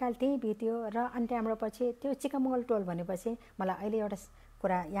बाल्यकाल त्यहीँ बित्यो र अनि त्यहाँबाट पछि त्यो चिकामुगल टोल भनेपछि मलाई अहिले एउटा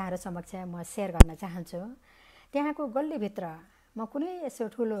कुरा यहाँहरू समक्ष म सेयर गर्न चाहन्छु। त्यहाँको गल्लीभित्र म कुनै यसो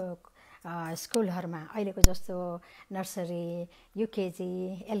ठुलो स्कुलहरूमा अहिलेको जस्तो नर्सरी,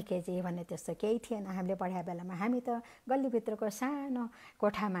 युकेजी, एलकेजी भन्ने त्यस्तो केही थिएन। हामीले पढाएको बेलामा हामी त गल्लीभित्रको सानो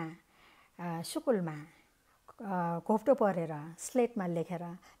कोठामा स्कुलमा घोप्टो परेर स्लेटमा लेखेर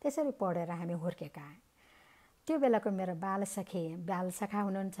त्यसरी पढेर हामी हुर्केका। त्यो बेलाको मेरो बालसखा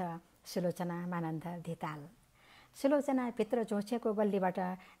हुनुहुन्छ सुलोचना मानन्द धिताल। सुलोचना भित्र झोसेको गल्लीबाट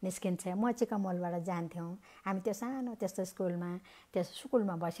निस्किन्छ, म चिकामोलबाट जान्थ्यौँ। हामी त्यो सानो त्यस्तो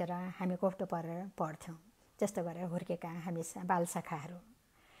स्कुलमा बसेर हामी कोफ्टो परेर पढ्थ्यौँ। त्यस्तो गरेर हुर्केका हामी बालसखाहरू।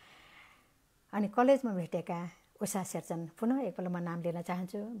 अनि कलेजमा भेटेका उषा शेरचन, पुनः एकपल्ट म नाम लिन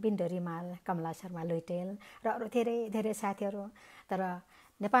चाहन्छु, बिन्दु रिमाल, कमला शर्मा लुइटेल र अरू धेरै धेरै साथीहरू। तर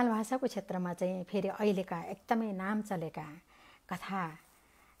नेपाल भाषाको क्षेत्रमा चाहिँ फेरि अहिलेका एकदमै नाम चलेका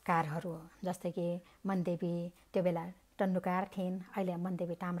कथाकारहरू जस्तै कि मनदेवी, त्यो बेला टन्डुकार थिइन्, अहिले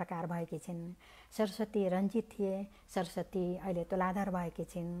मनदेवी ताम्राकार भएकी छिन्। सरस्वती रञ्जित थिए, सरस्वती अहिले तुलाधर भएकी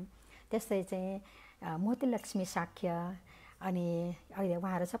छिन्। त्यस्तै चाहिँ मोतीलक्ष्मी साक्य, अनि अहिले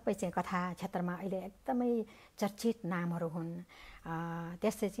उहाँहरू सबै चाहिँ कथा क्षेत्रमा अहिले एकदमै चर्चित नामहरू हुन्।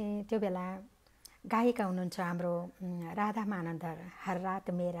 त्यस्तै चाहिँ त्यो बेला गायिका हुनुहुन्छ हाम्रो राधा मानन्दर, हर रात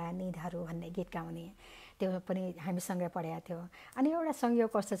मेरा निधहरू भन्ने गीत गाउने, त्यो पनि हामीसँगै पढेको थियो। अनि एउटा संयोग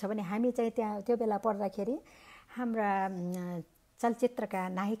कस्तो छ भने हामी चाहिँ त्यहाँ त्यो बेला पढ्दाखेरि हाम्रा चलचित्रका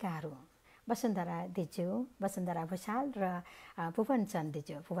नायिकाहरू वसुन्धरा दिज्यू, वसुन्धरा भुषाल र भुवन चन्द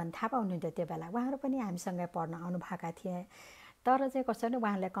दिज्यू, भुवन थापा हुनुहुन्थ्यो त्यो बेला। उहाँहरू पनि हामीसँगै पढ्न आउनुभएका थिए। तर चाहिँ कस्तो भने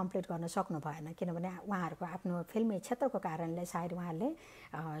उहाँहरूले कम्प्लिट गर्न सक्नु भएन, किनभने उहाँहरूको आफ्नो फिल्मी क्षेत्रको कारणले सायद उहाँहरूले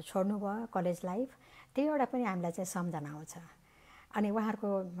छोड्नुभयो कलेज लाइफ। त्यो एउटा पनि हामीलाई चाहिँ सम्झना आउँछ। अनि उहाँहरूको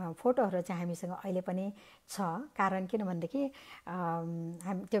फोटोहरू चाहिँ हामीसँग अहिले पनि छ। कारण किनभनेदेखि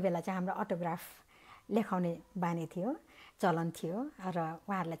त्यो बेला चाहिँ हाम्रो अटोग्राफ लेखाउने बानी थियो, चलन थियो, र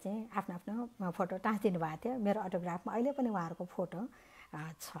उहाँहरूलाई चाहिँ आफ्नो आफ्नो फोटो टाँसिदिनु भएको थियो। मेरो अटोग्राफमा अहिले पनि उहाँहरूको फोटो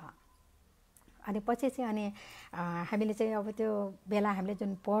छ। अनि पछि चाहिँ हामीले चाहिँ अब त्यो बेला हामीले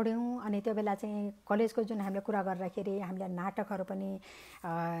जुन पढ्यौँ, अनि त्यो बेला चाहिँ कलेजको जुन हामीले कुरा गर्दाखेरि हामीले नाटकहरू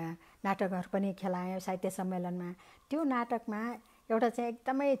पनि खेलायौँ साहित्य सम्मेलनमा। त्यो नाटकमा एउटा चाहिँ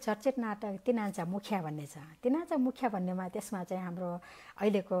एकदमै चर्चित नाटक तिनाचा मुखिया भन्ने छ। तिनाचा मुखिया भन्नेमा त्यसमा चाहिँ हाम्रो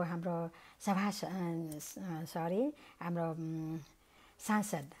अहिलेको हाम्रो हाम्रो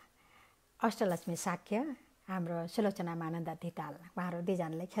सांसद अष्टलक्ष्मी साक्य, हाम्रो सुलोचना मानन्दा धिताल, उहाँहरू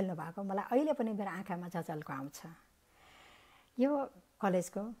दुईजनाले खेल्नु भएको मलाई अहिले पनि मेरो आँखामा झझल्को आउँछ। यो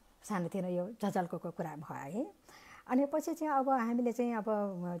कलेजको सानोतिनो यो झझल्को कुरा भयो है। अनि पछि चाहिँ अब हामीले चाहिँ अब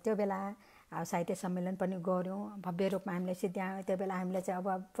त्यो बेला साहित्य सम्मेलन पनि गऱ्यौँ, भव्य रूपमा हामीले सिद्ध्यायौँ। त्यो बेला हामीले चाहिँ अब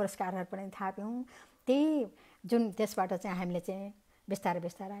पुरस्कारहरू पनि थाप्यौँ। त्यही जुन त्यसबाट चाहिँ हामीले चाहिँ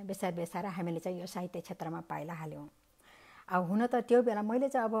बिस्तारै हामीले चाहिँ यो साहित्य क्षेत्रमा पाइला हाल्यौँ। अब हुन त त्यो बेला मैले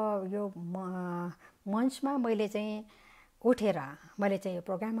चाहिँ अब यो मञ्चमा मैले चाहिँ उठेर मैले चाहिँ यो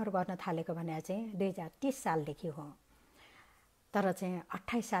प्रोग्रामहरू गर्न थालेको भने चाहिँ 2030 सालदेखि हो। तर चाहिँ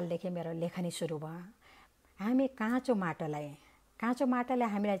 28 सालदेखि मेरो लेखनी सुरु भयो। हामी काँचो माटोले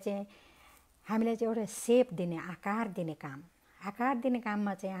हामीलाई चाहिँ एउटा सेप दिने, आकार दिने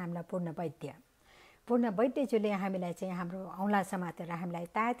काममा चाहिँ हामीलाई पूर्ण वैद्यज्यूले हामीलाई चाहिँ हाम्रो औँला समातेर हामीलाई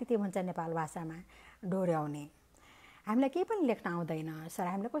तातिती भन्छ नेपाल भाषामा डोर्याउने। हामीलाई केही पनि लेख्न आउँदैन सर,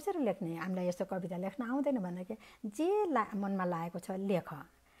 हामीले कसरी लेख्ने, हामीलाई यस्तो कविता लेख्न आउँदैन भनेर कि जे मनमा लागेको छ लेख।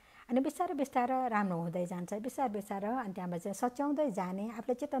 अनि बिस्तारै राम्रो हुँदै जान्छ, बिस्तारै अनि त्यहाँबाट चाहिँ सच्याउँदै जाने,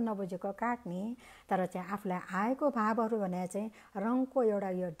 आफूले चित्त नबुझेको काट्ने। तर चाहिँ आफूलाई आएको भावहरू भने चाहिँ रङको एउटा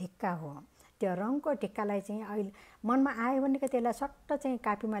यो ढिक्का हो। त्यो रङको ढिक्कालाई चाहिँ अहिले मनमा आयो भने त्यसलाई सट्ट चाहिँ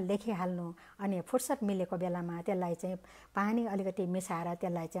कापीमा लेखिहाल्नु। अनि फुर्सद मिलेको बेलामा त्यसलाई चाहिँ पानी अलिकति मिसाएर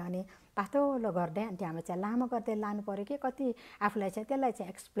त्यसलाई चाहिँ अनि पातलो गर्दै अनि त्यहाँबाट चाहिँ लामो गर्दै लानु पऱ्यो कि कति आफूलाई चाहिँ त्यसलाई चाहिँ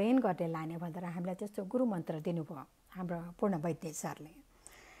एक्सप्लेन गर्दै लाने भनेर हामीलाई त्यस्तो गुरुमन्त्र दिनुभयो हाम्रो पूर्ण वैद्य सरले।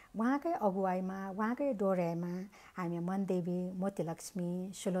 उहाँकै अगुवाईमा, उहाँकै डोर्याइमा हामी मनदेवी, मोतीलक्ष्मी,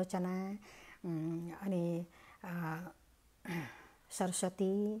 सुलोचना अनि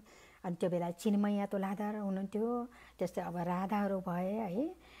सरस्वती, अनि त्यो बेला चिन्मया तुलाधार हुनुहुन्थ्यो, त्यस्तै अब राधाहरू भए है।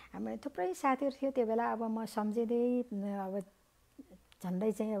 हाम्रो थुप्रै साथीहरू थियो त्यो बेला। अब म सम्झिँदै अब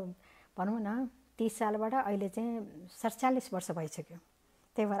झन्डै चाहिँ भनौँ न 30 सालबाट अहिले चाहिँ 47 वर्ष भइसक्यो।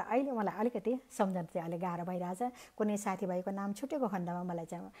 त्यही भएर अहिले मलाई अलिकति सम्झन चाहिँ अलिक गाह्रो भइरहेछ। कुनै साथीभाइको नाम छुटेको खण्डमा मलाई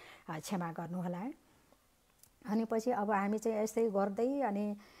चाहिँ क्षमा गर्नुहोला है। अनि पछि अब हामी चाहिँ यस्तै गर्दै अनि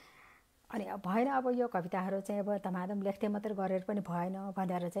भएन, अब यो कविताहरू चाहिँ अब धमाधम लेख्दै मात्रै गरेर पनि भएन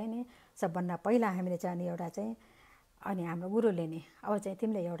भनेर चाहिँ नि सबभन्दा पहिला हामीले चाहिँ अनि एउटा चाहिँ अनि हाम्रो गुरुले नि अब चाहिँ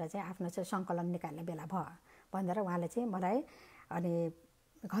तिमीले एउटा चाहिँ आफ्नो चाहिँ सङ्कलन निकाल्ने बेला भयो भनेर उहाँले चाहिँ मलाई अनि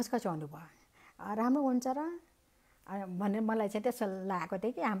घचघचाउनु भयो। राम्रो हुन्छ र भनेर मलाई चाहिँ त्यसो लागेको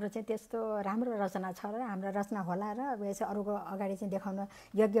थियो कि हाम्रो चाहिँ त्यस्तो राम्रो रचना छ र हाम्रो रचना होला र यसो अरूको अगाडि चाहिँ देखाउन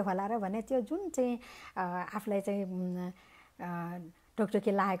योग्य होला र भने त्यो जुन चाहिँ आफूलाई चाहिँ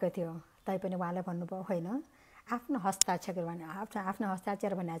ढुकढुकी लागेको थियो। तैपनि उहाँले भन्नुभयो होइन, आफ्नो हस्ताक्षर भने आफ्नो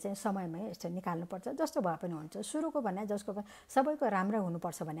हस्ताक्षर भने चाहिँ समयमै यस्तो निकाल्नुपर्छ, जस्तो भए पनि हुन्छ। सुरुको भने जसको सबैको राम्रो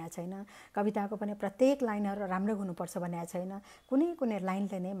हुनुपर्छ भनेको छैन, कविताको पनि प्रत्येक लाइनहरू राम्रो हुनुपर्छ भनेको छैन। कुनै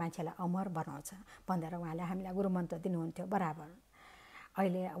लाइनले नै मान्छेलाई अमर बनाउँछ भनेर उहाँले हामीलाई गुरुमन्त्र दिनुहुन्थ्यो बराबर।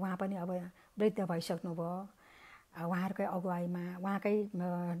 अहिले उहाँ पनि अब वृद्ध भइसक्नुभयो। उहाँहरूकै अगुवाईमा, उहाँकै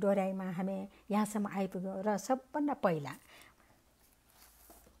डोर्याइमा हामी यहाँसम्म आइपुग्यौँ। र सबभन्दा पहिला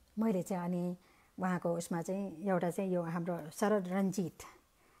मैले चाहिँ अनि उहाँको उसमा चाहिँ एउटा चाहिँ यो हाम्रो शरद रञ्जित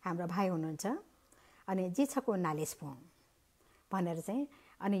हाम्रो भाइ हुनुहुन्छ, अनि जिछको नालिस भौँ भनेर चाहिँ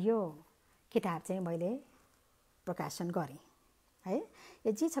अनि यो किताब चाहिँ मैले प्रकाशन गरेँ है।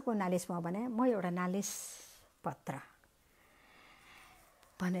 यो जिछको नालिस भौँ भने म एउटा नालिस पत्र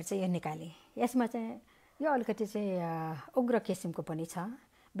भनेर चाहिँ यो निकालेँ। यसमा चाहिँ यो अलिकति चाहिँ उग्र किसिमको पनि छ।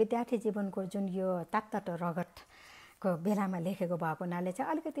 विद्यार्थी जीवनको जुन यो तात्तातो रगतको बेलामा लेखेको भएको हुनाले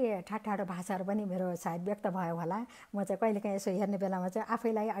चाहिँ अलिकति ठाडो भाषाहरू पनि मेरो सायद व्यक्त भयो होला। म चाहिँ कहिलेकाहीँ यसो हेर्ने बेलामा चाहिँ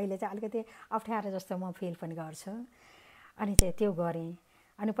आफैलाई अहिले चाहिँ अलिकति अप्ठ्यारो जस्तो म फिल पनि गर्छु। अनि चाहिँ त्यो गरेँ।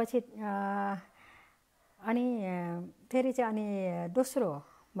 अनि पछि अनि फेरि चाहिँ अनि दोस्रो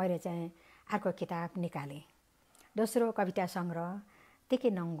मैले चाहिँ अर्को किताब निकालेँ, दोस्रो कविता सङ्ग्रह टिके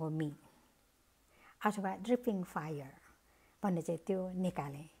नङ्गो मी अथवा ड्रिपिङ फायर भन्ने चाहिँ त्यो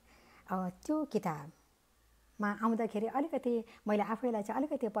निकालेँ। त्यो किताबमा आउँदाखेरि अलिकति मैले आफैलाई चाहिँ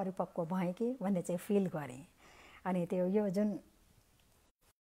अलिकति परिपक्व भएँ कि भन्ने चाहिँ फिल गरेँ। अनि त्यो यो जुन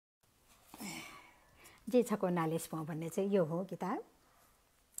जिछको नालिस भौँ भन्ने चाहिँ यो हो किताब।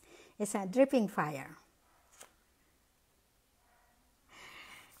 यसमा ड्रिपिङ फायर,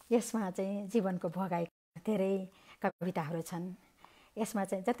 यसमा चाहिँ जीवनको भोगाइ धेरै कविताहरू छन्। यसमा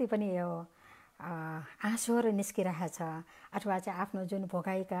चाहिँ जति पनि यो आँसुहरू निस्किरहेको छ अथवा चाहिँ आफ्नो जुन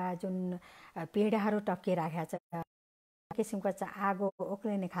भोगाइका जुन पीडाहरू टक्किरहेको छ, किसिमको चाहिँ आगो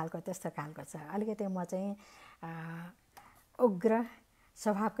उक्लिने खालको त्यस्तो खालको छ। अलिकति म चाहिँ उग्र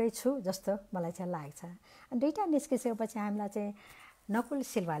स्वभावकै छु जस्तो मलाई चाहिँ लाग्छ। अनि दुईवटा निस्किसकेपछि हामीलाई चाहिँ नकुल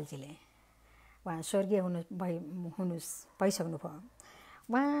सिलवालजीले, उहाँ स्वर्गीय भइसक्नु भयो,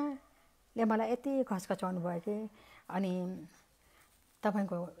 उहाँले मलाई यति घचघचाउनु भयो कि अनि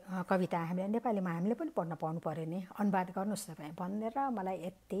तपाईँको कविता हामीले नेपालीमा हामीले पनि पढ्न पाउनु पऱ्यो नि, अनुवाद गर्नुहोस् तपाईँ भनेर मलाई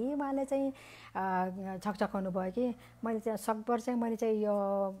यति उहाँले चाहिँ झकझकाउनु भयो कि मैले चाहिँ सकभर चाहिँ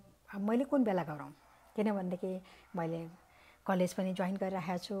मैले कुन बेला गरौँ, किनभनेदेखि मैले कलेज पनि जोइन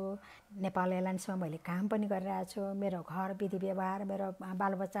गरिरहेको छु, नेपाल एयरलाइन्समा मैले काम पनि गरिरहेको छु, मेरो घर विधि व्यवहार मेरो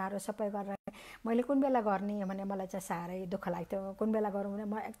बालबच्चाहरू सबै गरेर मैले कुन बेला गर्ने भने मलाई चाहिँ साह्रै दुःख लाग्थ्यो। कुन बेला गरौँ भने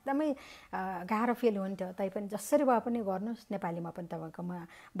म एकदमै गाह्रो फिल हुन्थ्यो। तैपनि जसरी भए पनि गर्नुहोस्, नेपालीमा पनि तपाईँको म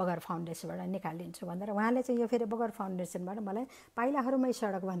बगर फाउन्डेसनबाट निकालिदिन्छु भनेर उहाँले चाहिँ यो फेरि बगर फाउन्डेसनबाट मलाई पाइलाहरूमै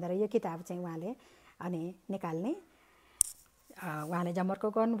सडक भनेर यो किताब चाहिँ उहाँले अनि निकाल्ने उहाँले जमर्को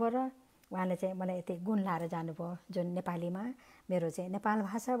गर्नुभयो र उहाँले चाहिँ मलाई यति गुण लाएर जानुभयो, जुन नेपालीमा मेरो चाहिँ नेपाल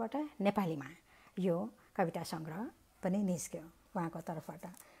भाषाबाट नेपालीमा यो कविता सङ्ग्रह पनि निस्क्यो उहाँको तर्फबाट।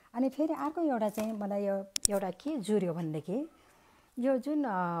 अनि फेरि अर्को एउटा चाहिँ मलाई यो एउटा के जुर्यो भनेदेखि यो जुन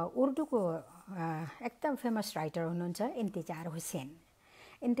उर्दूको एकदम फेमस राइटर हुनुहुन्छ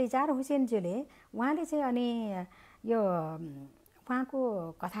इन्तिजार हुसेनज्यूले उहाँले चाहिँ अनि यो उहाँको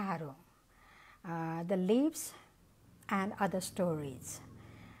कथाहरू the leaves and other stories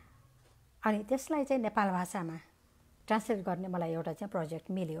अनि त्यसलाई चाहिँ नेपाल भाषामा ट्रान्सलेट गर्ने मलाई एउटा चाहिँ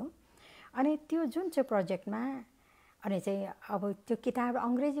प्रोजेक्ट मिल्यो। अनि त्यो जुन चाहिँ प्रोजेक्टमा अनि चाहिँ अब त्यो किताब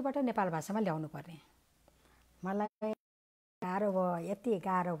अङ्ग्रेजीबाट नेपाल भाषामा ल्याउनु पर्ने मलाई गाह्रो भयो, यति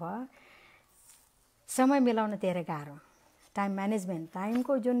गाह्रो भयो, समय मिलाउन धेरै गाह्रो, टाइम म्यानेजमेन्ट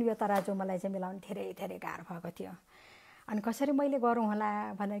टाइमको जुन यो तराजु मलाई चाहिँ मिलाउन धेरै धेरै गाह्रो भएको थियो। अनि कसरी मैले गरौँ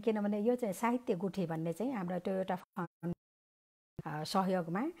होला भनेर, किनभने यो चाहिँ साहित्य गुठी भन्ने चाहिँ हाम्रो टोयोटा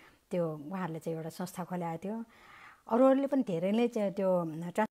सहयोगमा त्यो उहाँहरूले चाहिँ एउटा संस्था खोलेको थियो, अरूहरूले पनि धेरैले चाहिँ त्यो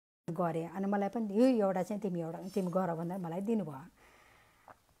ट्रान्सलेट गरे। अनि मलाई पनि यो एउटा चाहिँ तिमी गर भनेर मलाई दिनुभयो।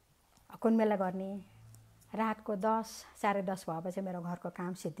 कुन बेला गर्ने, रातको 10-10:30 भएपछि मेरो घरको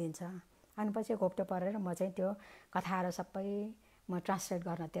काम सिद्धिन्छ। अनि पछि घोप्टो परेर म चाहिँ त्यो कथाहरू सबै म ट्रान्सलेट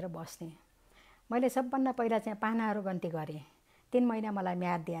गर्नतिर बस्ने। मैले सबभन्दा पहिला चाहिँ पानाहरू गन्ती गरेँ। 3 महिना मलाई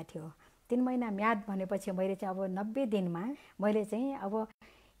म्याद दिएको थियो। 3 महिना म्याद भनेपछि मैले चाहिँ अब 90 दिनमा मैले चाहिँ अब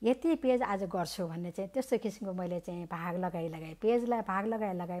यति पेज आज गर्छु भन्ने चाहिँ त्यस्तो किसिमको मैले चाहिँ भाग लगाई पेजलाई भाग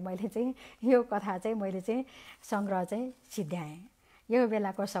लगाई मैले चाहिँ यो कथा चाहिँ मैले चाहिँ सङ्ग्रह चाहिँ सिद्ध्याएँ। यो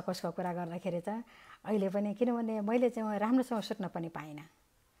बेलाको सकोसको कुरा गर्दाखेरि त अहिले पनि, किनभने मैले चाहिँ राम्रोसँग सुत्न पनि पाइनँ।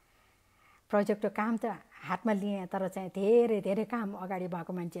 प्रोजेक्टको काम त हातमा लिएँ, तर चाहिँ धेरै धेरै काम अगाडि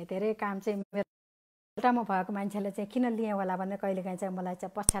भएको मान्छे, धेरै काम चाहिँ मेरो एउटामा भएको मान्छेले चाहिँ किन लिएँ होला भनेर कहिलेकाहीँ चाहिँ मलाई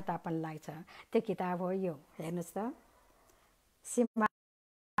चाहिँ पश्चाताप पनि लाग्छ। त्यो किताब हो यो, हेर्नुहोस् त,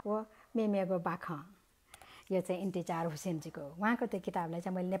 सिमाको मेमेको बाख, यो चाहिँ इन्तिजार हुसेनजीको उहाँको त्यो किताबलाई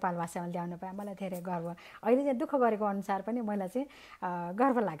चाहिँ मैले नेपाल भाषामा ल्याउन पाएँ। मलाई धेरै गर्व, अहिले चाहिँ दुःख गरेको अनुसार पनि मलाई चाहिँ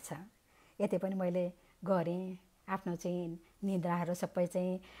गर्व लाग्छ। यति पनि मैले गरेँ, आफ्नो चाहिँ निद्राहरू सबै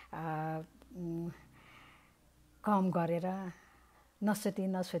चाहिँ कम गरेर नसुती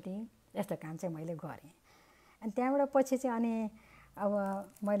यस्तो काम चाहिँ मैले गरेँ। अनि त्यहाँबाट पछि चाहिँ अनि अब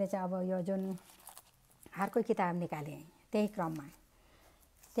मैले चाहिँ अब यो जुन अर्को किताब निकालेँ त्यही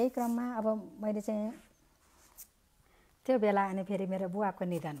क्रममा अब मैले चाहिँ त्यो बेला अनि फेरि मेरो बुवाको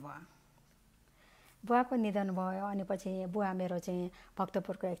निधन भयो। अनि पछि बुवा मेरो चाहिँ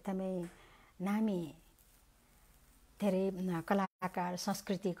भक्तपुरको एकदमै नामी धेरै कलाकार,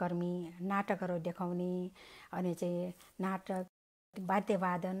 संस्कृतिकर्मी, नाटकहरू देखाउने, अनि चाहिँ नाटक,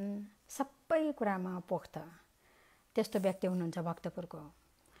 वाद्यवादन सबै कुरामा पोख्त त्यस्तो व्यक्ति हुनुहुन्छ भक्तपुरको।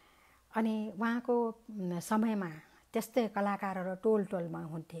 अनि उहाँको समयमा त्यस्तै कलाकारहरू टोलमा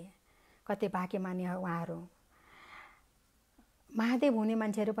हुन्थे, कति भाग्यमानी उहाँहरू। महादेव हुने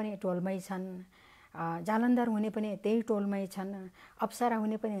मान्छेहरू पनि टोलमै छन्, जालन्धर हुने पनि त्यही टोलमै छन्, अप्सरा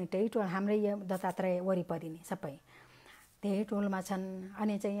हुने पनि त्यही टोल, हाम्रै यो दत्तात्रेय वरिपरि नै सबै त्यही टोलमा छन्।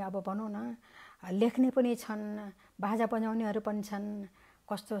 अनि चाहिँ अब भनौँ न लेख्ने पनि छन्, बाजा बजाउनेहरू पनि छन्।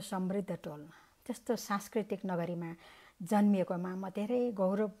 कस्तो समृद्ध टोल, त्यस्तो सांस्कृतिक नगरीमा जन्मिएकोमा म धेरै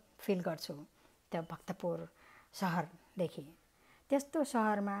गौरव फिल गर्छु। त्यो भक्तपुर सहरदेखि त्यस्तो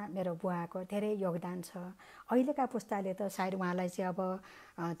सहरमा मेरो बुवाको धेरै योगदान छ। अहिलेका पुस्ताले त सायद उहाँलाई चाहिँ अब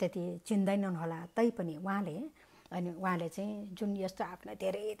त्यति चिन्दैनन् होला, तैपनि उहाँले चाहिँ जुन यस्तो आफ्नो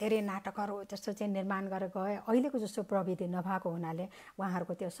धेरै धेरै नाटकहरू त्यस्तो चाहिँ निर्माण गरेर गए, अहिलेको जस्तो प्रविधि नभएको हुनाले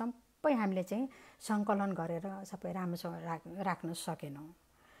उहाँहरूको त्यो सबै हामीले चाहिँ सङ्कलन गरेर सबै राम्रोसँग राख्न सकेनौँ।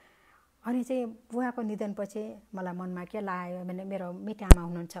 अनि चाहिँ बुवाको निधनपछि मलाई मनमा के लाग्यो भने मेरो मिटामा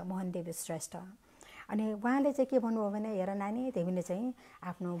हुनुहुन्छ मोहनदेव श्रेष्ठ, अनि उहाँले चाहिँ के भन्नुभयो भने हेर नानी, तिमीले चाहिँ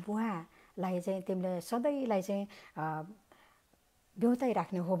आफ्नो बुवालाई चाहिँ तिमीले सधैँलाई चाहिँ ब्योतै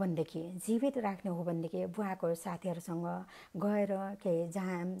राख्ने हो भनेदेखि, जीवित राख्ने हो भनेदेखि बुवाको साथीहरूसँग गएर केही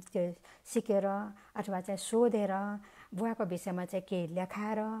जहाँ त्यो सिकेर अथवा चाहिँ सोधेर बुवाको विषयमा चाहिँ केही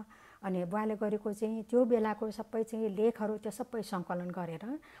लेखाएर अनि बुवाले गरेको चाहिँ त्यो बेलाको सबै चाहिँ लेखहरू त्यो सबै सङ्कलन गरेर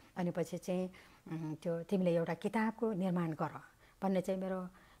अनि पछि चाहिँ त्यो तिमीले एउटा किताबको निर्माण गर भन्ने चाहिँ मेरो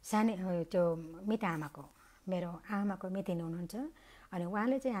सानै त्यो मिता आमाको मेरो आमाको मितिनी हुनुहुन्छ। अनि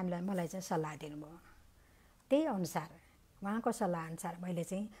उहाँले चाहिँ मलाई चाहिँ सल्लाह दिनुभयो। त्यही अनुसार उहाँको सल्लाह अनुसार मैले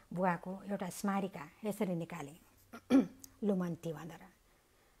चाहिँ बुवाको एउटा स्मारिका यसरी निकालेँ लुमन्ती भनेर।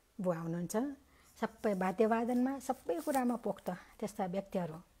 बुवा हुनुहुन्छ, सबै वाद्यवादनमा सबै कुरामा पोख्त त्यस्ता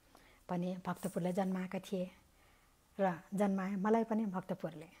व्यक्तिहरू पनि भक्तपुरले जन्माएका थिए र जन्माए मलाई पनि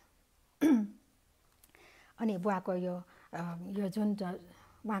भक्तपुरले। अनि बुवाको यो जुन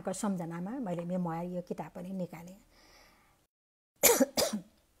उहाँको सम्झनामा मैले मेमोयर यो किताब पनि निकालेँ।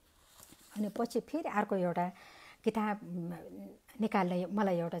 अनि पछि फेरि अर्को एउटा किताब निकाल्ने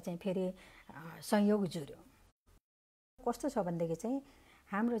मलाई एउटा चाहिँ फेरि संयोग जुर्यो। कस्तो छ भनेदेखि चाहिँ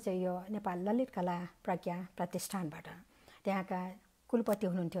हाम्रो चाहिँ यो नेपाल ललित कला प्रज्ञा प्रतिष्ठानबाट त्यहाँका कुलपति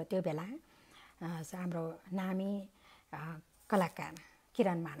हुनुहुन्थ्यो त्यो बेला हाम्रो नामी कलाकार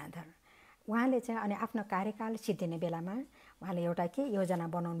किरण मानधर। उहाँले चाहिँ अनि आफ्नो कार्यकाल सिद्धिने बेलामा उहाँले एउटा के योजना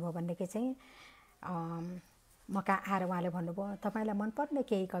बनाउनु भयो भनेदेखि चाहिँ म कहाँ आएर उहाँले भन्नुभयो तपाईँलाई मनपर्ने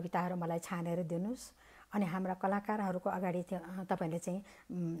केही कविताहरू मलाई छानेर दिनुहोस् अनि हाम्रा कलाकारहरूको अगाडि तपाईँले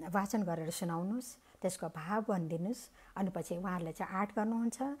चाहिँ वाचन गरेर सुनाउनुहोस्, त्यसको भाव भनिदिनुहोस्। अनि पछि उहाँहरूले चाहिँ आर्ट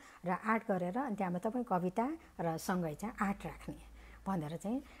गर्नुहुन्छ र आर्ट गरेर अनि त्यहाँमा तपाईँ कविता र सँगै चाहिँ आर्ट राख्ने भनेर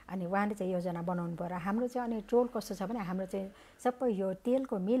चाहिँ अनि उहाँले चाहिँ योजना बनाउनु भयो। र हाम्रो चाहिँ अनि टोल कस्तो छ भने हाम्रो चाहिँ सबै यो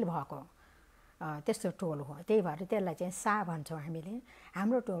तेलको मिल भएको त्यस्तो टोल हो। त्यही भएर त्यसलाई चाहिँ सा भन्छौँ हामीले।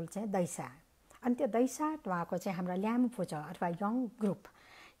 हाम्रो टोल चाहिँ दैसा। अनि त्यो दैसा भएको चाहिँ हाम्रो ल्याम्पो छ अथवा यङ ग्रुप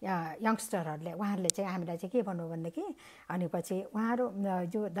यङ्स्टरहरूले उहाँहरूले चाहिँ हामीलाई चाहिँ के भन्नु भनेदेखि अनि पछि उहाँहरू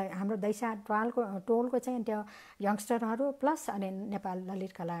जो हाम्रो दैसा टोलको चाहिँ त्यो यङ्स्टरहरू प्लस अनि नेपाल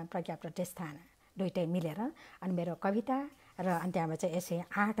ललित कला प्रज्ञा प्रतिष्ठान दुइटै मिलेर अनि मेरो कविता र अनि त्यहाँबाट चाहिँ यसै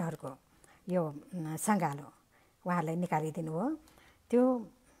आर्टहरूको यो सङ्गालो उहाँहरूले निकालिदिनु हो। त्यो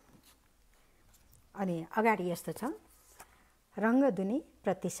अनि अगाडि यस्तो छ, रङ्गधुनी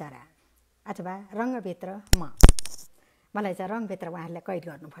प्रतिसारा अथवा रङ्गभित्र मलाई चाहिँ रङभित्र उहाँहरूले कैद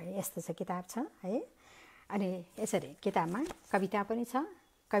गर्नुभयो। यस्तो छ किताब छ है। अनि यसरी किताबमा कविता पनि छ,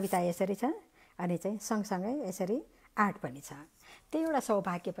 कविता यसरी छ अनि चाहिँ सँगसँगै यसरी आर्ट पनि छ। त्यो एउटा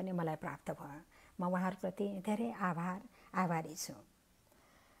सौभाग्य पनि मलाई प्राप्त भयो। म उहाँहरूप्रति धेरै आभारी छु।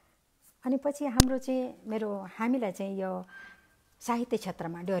 अनि पछि हाम्रो चाहिँ हामीलाई चाहिँ यो साहित्य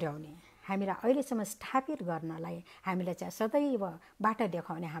क्षेत्रमा डोर्याउने हामीलाई अहिलेसम्म स्थापित गर्नलाई हामीलाई चाहिँ सदैव बाटो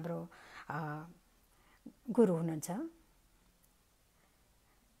देखाउने हाम्रो गुरु हुनुहुन्छ।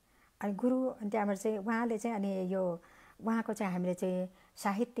 अनि गुरु त्यहाँबाट चाहिँ उहाँले चाहिँ अनि यो उहाँको चाहिँ हामीले चाहिँ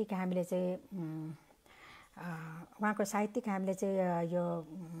साहित्यिक हामीले चाहिँ उहाँको साहित्यिक हामीले चाहिँ यो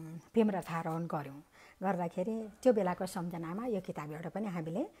फिल्म रथारोहण गऱ्यौँ। गर्दाखेरि त्यो बेलाको सम्झनामा यो किताब एउटा पनि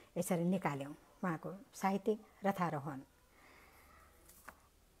हामीले यसरी निकाल्यौँ, उहाँको साहित्यिक रथारोहण।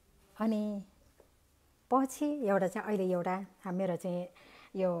 अनि पछि एउटा चाहिँ अहिले एउटा मेरो चाहिँ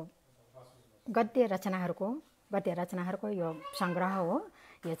यो गद्य रचनाहरूको यो सङ्ग्रह हो।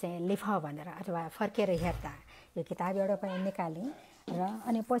 यो चाहिँ लिफ भनेर अथवा फर्केर हेर्दा यो किताब एउटा पनि निकालेँ। र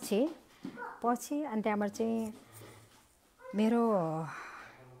अनि पछि अनि त्यहाँबाट चाहिँ मेरो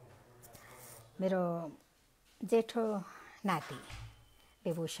जेठो नाति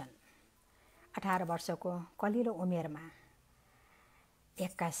विभूषण 18 वर्षको कलिलो उमेरमा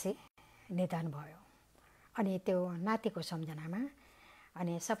 81 निधन भयो। अनि त्यो नातिको सम्झनामा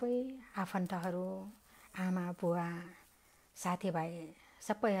अनि सबै आफन्तहरू, आमा बुवा, साथीभाइ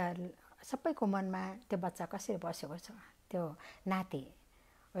सबैको मनमा त्यो बच्चा कसरी बसेको छ, त्यो नाति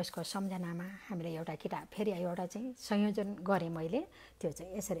उसको सम्झनामा हामीले एउटा किताब फेरि एउटा चाहिँ संयोजन गरेँ मैले। त्यो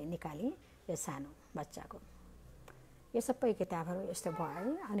चाहिँ यसरी निकालेँ, यो सानो बच्चाको यो सबै किताबहरू यस्तो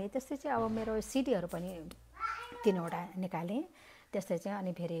भयो। अनि त्यस्तै चाहिँ अब मेरो सिडीहरू पनि 3वटा निकालेँ। त्यस्तै चाहिँ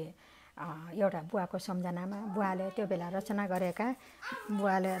अनि फेरि एउटा बुवाको सम्झनामा बुवाले त्यो बेला रचना गरेका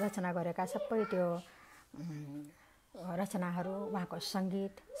सबै त्यो रचनाहरू उहाँको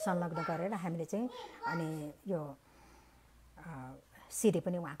सङ्गीत संलग्न गरेर हामीले चाहिँ अनि यो सिडी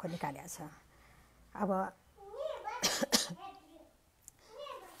पनि उहाँको निकालेको छ। अब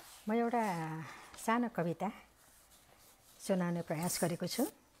म एउटा सानो कविता सुनाउने प्रयास गरेको छु।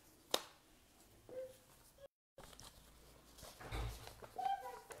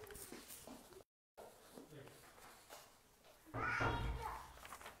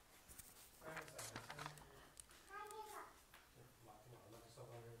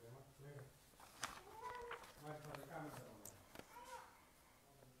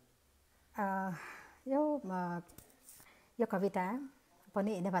 यो कविता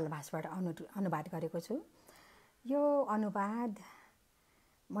पनि नेपाली भाषाबाट अनुवाद गरेको छु। यो अनुवाद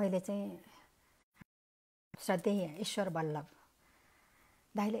मैले चाहिँ श्रद्धेय ईश्वर वल्लभ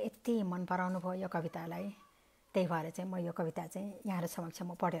दाइले यति मन पराउनु भयो यो कवितालाई, त्यही भएर चाहिँ म यो कविता चाहिँ यहाँहरू समक्ष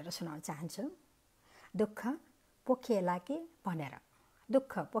म पढेर सुनाउन चाहन्छु। दुःख पोखिएला के भनेर,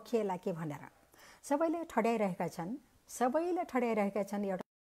 दुःख पोखिएला के भनेर सबैले ठड्याइरहेका छन्,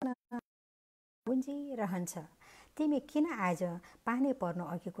 एउटा गुन्जिरहन्छ, तिमी किन आज पानी पर्नु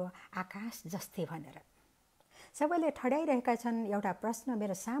अघिको आकाश जस्तै भनेर। सबैले ठड्याइरहेका छन्, एउटा प्रश्न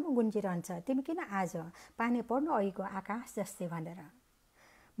मेरो सामु गुन्जिरहन्छ, तिमी किन आज पानी पर्नु अघिको आकाश जस्तै भनेर।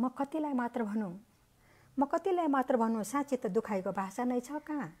 म कतिलाई मात्र भनौँ, साँच्चै त दुखाइको भाषा नै छ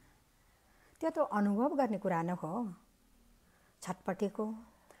कहाँ। त्यो त अनुभव गर्ने कुरा न हो। छटपटीको,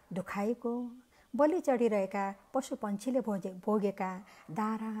 दुखाइको, बलि चढिरहेका पशु पन्छीले भोगेका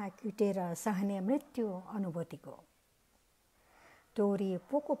दारा किटेर सहने मृत्यु अनुभूतिको। तोरी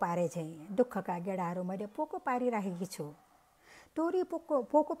पोको पारे झैँ दुःखका गेडाहरू मैले पोको पारिराखेकी छु। तोरी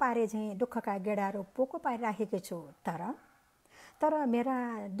पोको पारे झैँ दुःखका गेडाहरू पोको पारिराखेकी छु। तर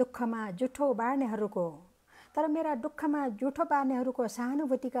मेरा दुःखमा जुठो बार्नेहरूको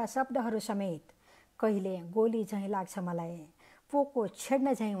सहानुभूतिका शब्दहरू समेत कहिले गोली झैँ लाग्छ मलाई, पोको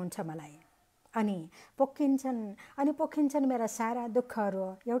छेड्न झैँ हुन्छ मलाई। अनि पोखिन्छन् मेरा सारा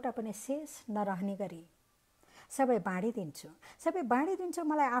दुःखहरू एउटा पनि शेष नरहने गरी। सबै बाँडिदिन्छु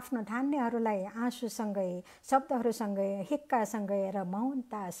मलाई आफ्नो ठान्नेहरूलाई, आँसुसँगै, शब्दहरूसँगै, हिक्कासँगै र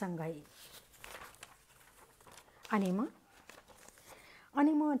मौनतासँगै। अनि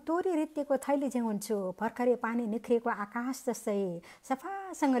म तोरी रित्तेको थैली झैँ हुन्छु, भर्खरै पानी निख्रिएको आकाश जस्तै,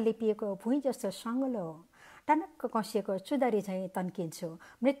 सफासँग लिपिएको भुइँ जस्तो सङ्गलो, टनक्क कसिएको चुदरी झैँ तन्किन्छु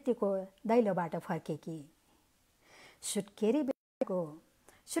मृत्युको दैलोबाट फर्केकी। सुत्केरी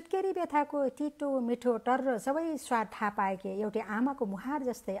व्यथाको तितो मिठो टर्रो सबै स्वाद थाहा पाएकी एउटी आमाको मुहार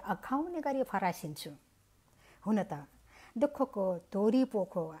जस्तै अघाउने गरी फरासिन्छु। हुन त दुःखको तोरी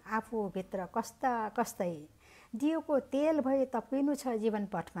पोखो आफूभित्र कस्दै दियोको तेल भए तपिनु छ जीवन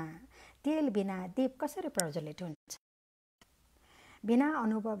पथमा। तेल बिना दीप कसरी प्रज्वलित हुन्छ, बिना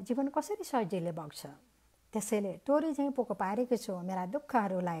अनुभव जीवन कसरी सजिलै बग्छ। त्यसैले तोरी झैँ पोको पारेको छु मेरा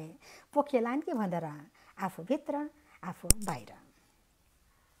दुःखहरूलाई, पोखिएलान् कि भनेर, आफूभित्र आफू बाहिर।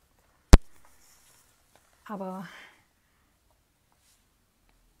 अब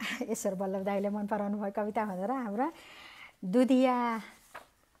ईश्वर वल्लभ दाइले मन पराउनु भयो कविता भनेर हाम्रा दुधिया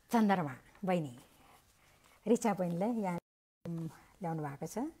चन्द्रमा बहिनी रिचा बहिनीले यहाँ ल्याउनु भएको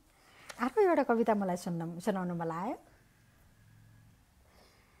छ। अर्को एउटा कविता मलाई सुनाउनु मन लाग्यो।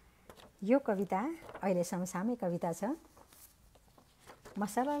 यो कविता अहिलेसम्म सामै कविता छ, म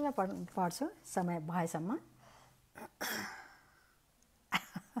सरललाई पढ्छु समय भएसम्म।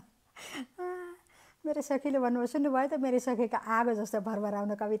 मेरो सखीले भन्नुभयो, सुन्नुभयो त, मेरो सखीको आगो जस्तो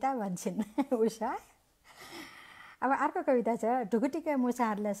भरभराउन कविता भन्छन् उषा। अब अर्को कविता छ। ढुकुटीका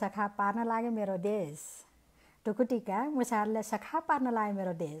मुसाहरूले सखा पार्न लाग्यो मेरो देश, ढुकुटीका मुसाहरूले सखा पार्न लाग्यो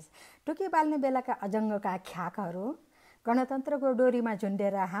मेरो देश। टुकी बाल्ने बेलाका अजङ्गका ख्याकहरू गणतन्त्रको डोरीमा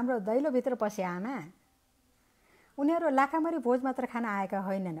झुन्डेर हाम्रो दैलोभित्र पसे आमा। उनीहरू लाखामरी भोज मात्र खान आएका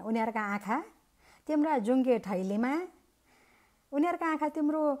होइनन्, उनीहरूका आँखा तिम्रा जुङ्गे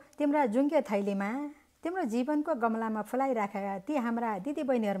थैलीमा तिम्रो जीवनको गमलामा फुलाइराखेका ती हाम्रा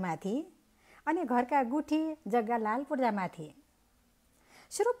दिदीबहिनीहरूमाथि अनि घरका गुठी जग्गा लाल पूर्जामाथि।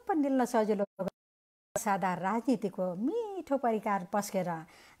 सुरुप्प निल्न सजिलो सादा राजनीतिको मिठो परिकार पस्केर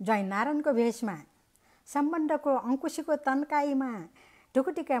ज्वाइँ नारायणको भेषमा, सम्बन्धको अङ्कुशीको तन्काइमा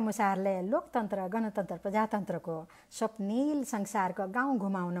ढुकुटीका मुसाहरूले लोकतन्त्र, गणतन्त्र, प्रजातन्त्रको स्वप्निल संसारको गाउँ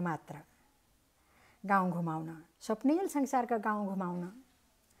घुमाउन,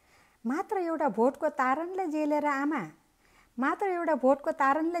 मात्र एउटा भोटको तारणले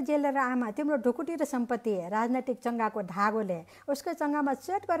जेलेर आमा तिम्रो ढुकुटी र सम्पत्ति राजनैतिक चङ्गाको धागोले उसको चङ्गामा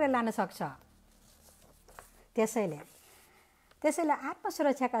चेट गरेर लान सक्छ। त्यसैले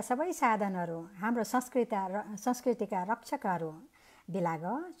आत्मसुरक्षाका सबै साधनहरू हाम्रो संस्कृतिका रक्षकहरू बिलाग,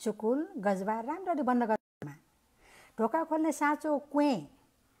 चुकुल, गजबा राम्ररी बन्द गर्नुमा, ढोका खोल्ने साँचो कुएँ,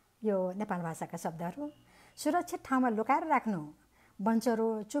 यो नेपाल भाषाका शब्दहरू, सुरक्षित ठाउँमा लुकाएर राख्नु,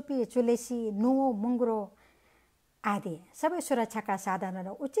 बन्चरो, चुपी, चुलेसी, नुहो, मुङ्ग्रो आदि सबै सुरक्षाका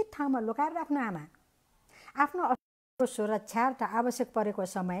साधनहरू उचित ठाउँमा लुकाएर राख्नु आमा। आफ्नो सुरक्षार्थ आवश्यक परेको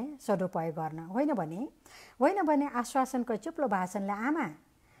समय सदुपयोग गर्न, होइन भने आश्वासनको चिप्लो भाषणले आमा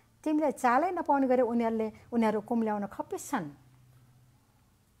तिमीले चालै नपाउने गरी उनीहरू कुम्ल्याउन खप्पिस छन्।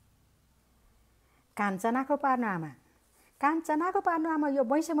 काञ्चनाको पार्नु आमा यो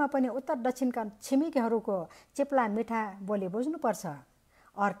वैँसमा पनि उत्तर दक्षिणका छिमेकीहरूको चिप्ला मिठा बोली बुझ्नुपर्छ,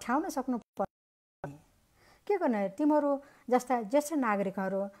 अर्थ्याउन सक्नु के गर्ने, तिमीहरू जस्ता ज्येष्ठ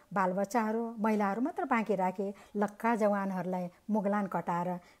नागरिकहरू, बालबच्चाहरू, महिलाहरू मात्र बाँकी राखे, लक्का जवानहरूलाई मुगलान कटाएर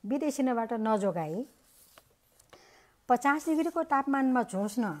विदेशीबाट नजोगाई 50 डिग्रीको तापमानमा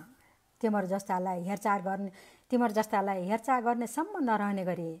झोस्न तिमीहरू जस्तालाई हेरचाह गर्नेसम्म नरहने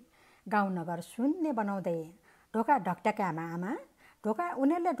गरी गाउँ नगर शून्य बनाउँदै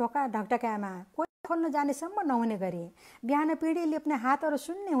उनीहरूले ढोका ढकढक्यामा कोही खोल्न जानेसम्म नहुने गरी, बिहान पिँढी लिप्ने हातहरू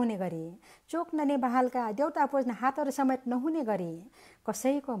शून्य हुने गरी, चोक नने बहालका देउता पुज्ने हातहरू समेत नहुने गरी,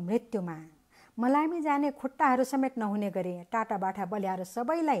 कसैको मृत्युमा मलामी जाने खुट्टाहरू समेत नहुने गरी टाटा बाठा बल्याएर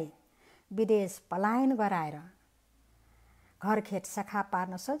सबैलाई विदेश पलायन गराएर घरखेत सखा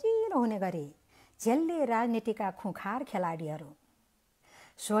पार्न सजिलो हुने गरी झेल्ले राजनीतिका खुखार खेलाडीहरू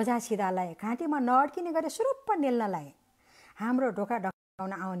सोझा सिधालाई घाँटीमा नअड्किने गरी सुरुप्प निल्नलाई हाम्रो ढोका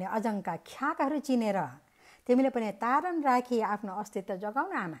ढकाउन आउने अजङ्का ख्याकहरू चिनेर तिमीले पनि तारण राखी आफ्नो अस्तित्व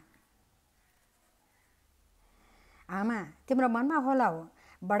जगाउन। आमा तिम्रो मनमा होला हो,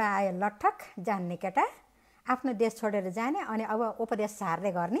 बडा आयो लट्ठक जान्ने केटा, आफ्नो देश छोडेर जाने अनि अब उपदेश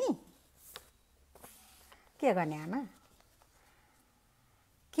झार्ने गर्ने। के गर्ने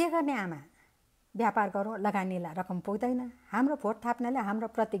आमा, व्यापार गरौँ, लगानीलाई रकम पुग्दैन, हाम्रो भोट थाप्नेले हाम्रो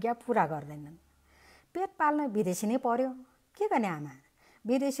प्रतिज्ञा पुरा गर्दैनन्, पेट पाल्न विदेशी नै पर्यो। के गर्ने आमा,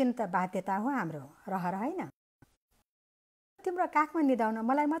 विदेशी त बाध्यता हो हाम्रो, रहर होइन। तिम्रो काखमा निदाउन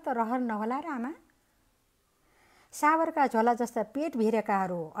मलाई मात्र रहर नहोला र आमा। सावरका झोला जस्ता पेट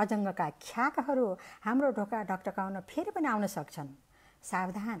भिरेकाहरू, अजङ्गका ख्याकहरू हाम्रो ढोका ढकढकाउन फेरि पनि आउन सक्छन्।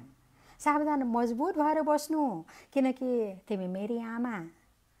 सावधान मजबुत भएर बस्नु, किनकि तिमी मेरी आमा,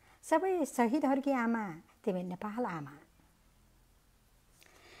 सबै शहीदहरूकी आमा, तिमी नेपाल आमा।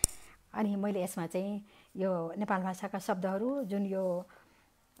 अनि मैले यसमा चाहिँ यो नेपाल भाषाका शब्दहरू जुन यो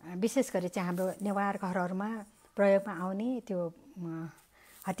विशेष गरी चाहिँ हाम्रो नेवार घरहरूमा प्रयोगमा आउने त्यो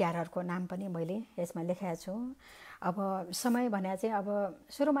हतियारहरूको नाम पनि मैले यसमा लेखेको छु। अब समय भने चाहिँ अब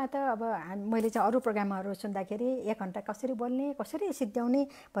सुरुमा त अब मैले चाहिँ अरू प्रोग्रामहरू सुन्दाखेरि 1 घन्टा कसरी बोल्ने, कसरी सिद्ध्याउने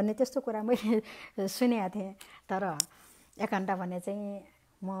भन्ने त्यस्तो कुरा मैले सुनेको थिएँ। तर 1 घन्टा भने चाहिँ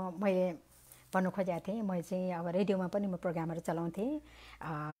मैले भन्नु खोजेको थिएँ। मैले चाहिँ अब रेडियोमा पनि म प्रोग्रामहरू चलाउँथेँ।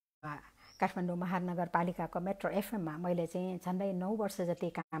 काठमाडौँ महानगरपालिकाको मेट्रो एफएममा मैले चाहिँ झन्डै 9 वर्ष जति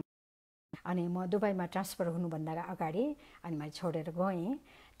काम, अनि म दुबईमा ट्रान्सफर हुनुभन्दा अगाडि अनि मैले छोडेर गएँ।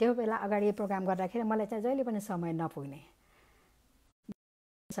 त्यो बेला अगाडि प्रोग्राम गर्दाखेरि मलाई चाहिँ जहिले पनि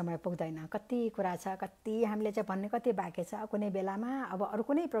समय पुग्दैन, कति कुरा छ, कति हामीले चाहिँ भन्ने कति बाँकी छ। कुनै बेलामा अब अरू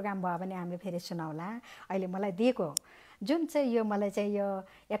कुनै प्रोग्राम भयो भने हामीले फेरि सुनाउला। अहिले मलाई दिएको जुन चाहिँ यो मलाई चाहिँ यो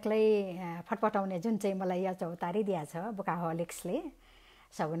एक्लै फटफटाउने जुन चाहिँ मलाई यो चौतारी दिएको छ बOOkahOlicsले,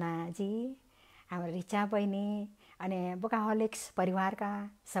 सगुनाजी, हाम्रो रिचा बहिनी, अनि bOOkahOlics परिवारका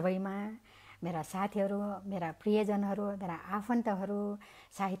सबैमा, मेरा साथीहरू, मेरा प्रियजनहरू, मेरा आफन्तहरू,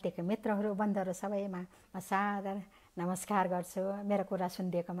 साहित्यिक मित्रहरू, बन्धुहरू सबैमा म सादर नमस्कार गर्छु। मेरो कुरा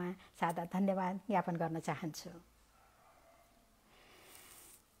सुनिदिएकोमा सादर धन्यवाद ज्ञापन गर्न चाहन्छु।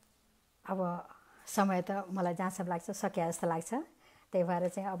 अब समय त मलाई जहाँसम्म लाग्छ सकिया जस्तो लाग्छ, त्यही भएर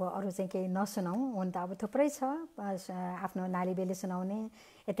चाहिँ अब अरू चाहिँ केही नसुनाउँ। हुन त अब थुप्रै छ आफ्नो नालीबेली सुनाउने।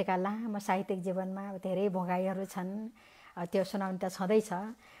 यतिका लामो साहित्यिक जीवनमा धेरै भोगाइहरू छन्, त्यो सुनाउनु त छँदैछ।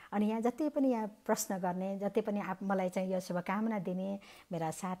 अनि यहाँ जति पनि यहाँ प्रश्न गर्ने, जति पनि मलाई चाहिँ यो शुभकामना दिने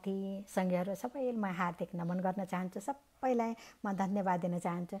मेरा साथी सङ्गीहरू सबैलाई म हार्दिक नमन गर्न चाहन्छु। सबैलाई म धन्यवाद दिन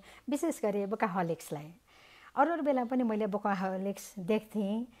चाहन्छु, विशेष गरी bOOkahOlicsलाई। अरू बेला पनि मैले bOOkahOlics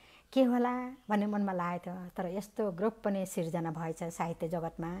देख्थेँ, के होला भन्ने मनमा लागेको थियो। तर यस्तो ग्रुप पनि सिर्जना भएछ साहित्य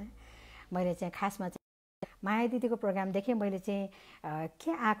जगतमा। मैले चाहिँ खासमा चाहिँ माया दिदीको प्रोग्रामदेखि मैले चाहिँ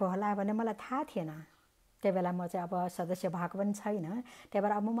के आएको होला भन्ने मलाई थाहा थिएन। त्यो बेला म चाहिँ अब सदस्य भएको पनि छैन। त्यही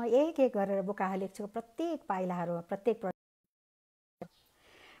भएर अब म एक गरेर bOOkahOlicsको प्रत्येक पाइलाहरू, प्रत्येक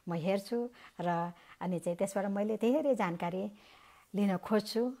म हेर्छु र अनि चाहिँ त्यसबाट मैले धेरै जानकारी लिन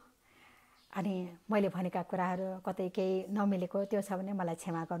खोज्छु। अनि मैले भनेका कुराहरू कतै केही नमिलेको त्यो छ भने मलाई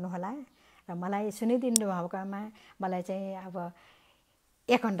क्षमा गर्नुहोला। र मलाई सुनिदिनु भएकोमा, मलाई चाहिँ अब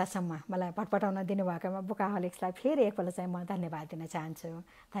 1 घन्टासम्म मलाई पटपटाउन दिनुभएकोमा bOOkahOlicsलाई फेरि एकपल्ट चाहिँ म धन्यवाद दिन चाहन्छु।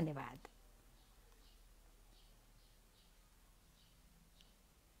 धन्यवाद।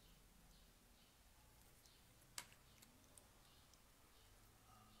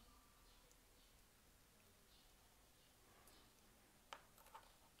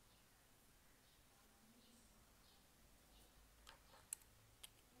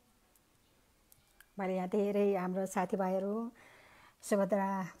 मैले यहाँ धेरै हाम्रो साथीभाइहरू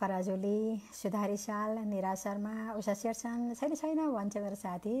सुभद्रा पराजुली, सुधारी साल, निरा शर्मा, उषा शेरसन, छैन भन्छ मेरो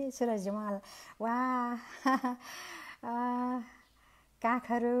साथी सुरज जमाल। वाह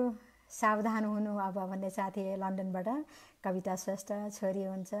काखहरू सावधान हुनु अब भन्ने साथी लन्डनबाट, कविता श्रेष्ठ छोरी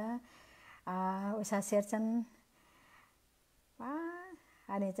हुन्छ, उषा शेरचन,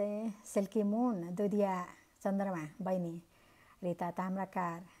 अनि चाहिँ सिल्की मुन, दुधिया चन्द्रमा बहिनी, रिता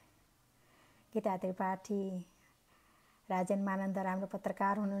ताम्राकार, गीता त्रिपाठी, राजेन मानन्द राम्रो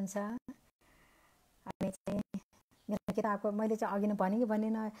पत्रकार हुनुहुन्छ। अनि चाहिँ मेरो किताबको मैले चाहिँ अघि नै भने कि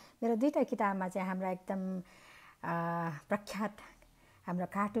भनेन, मेरो 2टा किताबमा चाहिँ हाम्रा एकदम प्रख्यात हाम्रो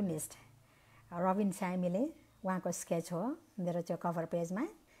कार्टुनिस्ट रबिन श्यामीले, उहाँको स्केच हो मेरो चाहिँ कभर पेजमा।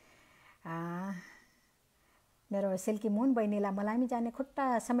 मेरो सिल्की मुन बहिनीलाई मलामी जाने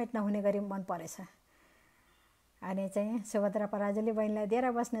खुट्टा समेत नहुने गरी मन परेछ। अनि चाहिँ सुभद्रा पराजुली बहिनीलाई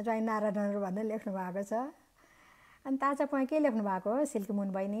दिएर बस्ने ज्वाइन नारायणहरू भनेर लेख्नु भएको छ। अनि ताजा पॉइन्ट के लेख्नु भएको हो सिल्की मुन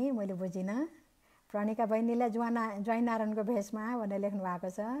बहिनी, मैले बुझिनँ। प्रणिका बहिनीलाई ज्वाइन नारायणको भेषमा भनेर लेख्नु भएको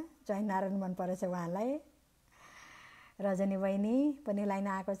छ। ज्वाइन नारायण मन परेछ उहाँलाई। रजनी बहिनी पनि लाइन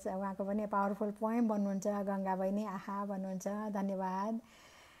आएको छ, उहाँको पनि पावरफुल पोएम भन्नुहुन्छ। गङ्गा बहिनी आहा भन्नुहुन्छ, धन्यवाद।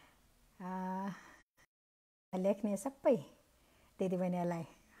 लेख्ने सबै दिदीबहिनीहरूलाई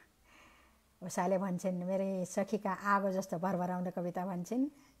उषाले भन्छन् मेरै सखीका आगो जस्तो भरभराउँदो कविता भन्छन्।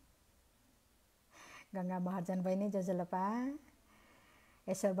 गङ्गा महर्जन बहिनी जोजलपा,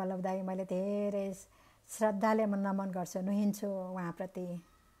 ईश्वर बल्लभ दाई मैले धेरै श्रद्धाले नमन गर्छु, नुहिन्छु उहाँप्रति।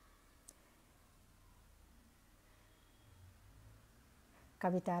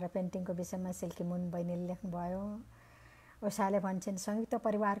 कविता र पेन्टिङको विषयमा सिल्की मुन बहिनीले लेख्नुभयो। उषाले भन्छन् संयुक्त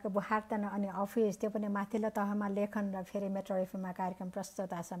परिवारको बुहार्तन अनि अफिस, त्यो पनि माथिल्लो तहमा लेखन र फेरि मेट्रो एफएममा कार्यक्रम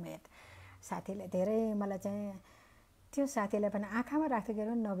प्रस्तुता समेत। साथीले धेरै मलाई चाहिँ त्यो साथीलाई पनि आँखामा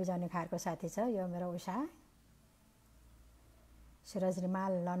राख्दाखेरि नबिजाउने खालको साथी छ यो मेरो उषा। सुरज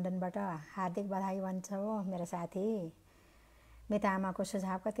रिमाल लन्डनबाट हार्दिक बधाई भन्छ हो मेरो साथी। मिता आमाको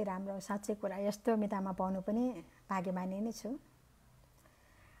सुझाव कति राम्रो, साँच्चै कुरा यस्तो मिता आमा पाउनु पनि भाग्यमानी नै छु।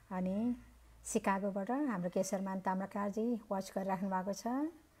 अनि सिकागोबाट हाम्रो केशरमान ताम्राकारजी वाच गरिराख्नु भएको छ।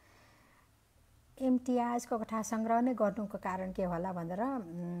 इम्तियाजको कथा सङ्ग्रह नै गर्नुको कारण के होला भनेर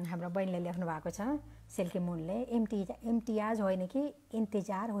हाम्रो बहिनीले लेख्नु भएको छ सिल्की मुनले। इम्तियाज होइन कि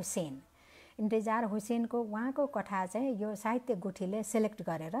इन्तिजार हुसेन। इन्तिजार हुसेनको उहाँको कथा चाहिँ यो साहित्य गुठीले सेलेक्ट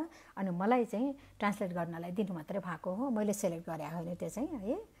गरेर अनि मलाई चाहिँ ट्रान्सलेट गर्नलाई दिनु मात्रै भएको हो, मैले सेलेक्ट गरे होइन त्यो चाहिँ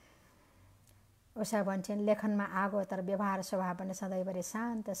है। उषा भन्छन् लेखनमा आगो तर व्यवहार स्वभाव पनि सधैँभरि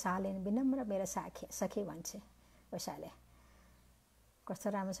शान्त शालीन विनम्र मेरो सखी भन्छ उषाले। कस्तो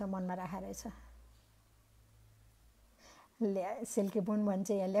राम्रोसँग मनमा राखेर रहेछ। सिल्की बुन भन्छ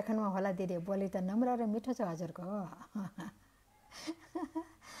यहाँ लेखनमा होला दिदी, बोली त नम्र र मिठो छ हजुरको।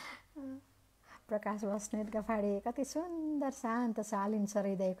 प्रकाश बस्नेत गफाडी कति सुन्दर शान्त शालीन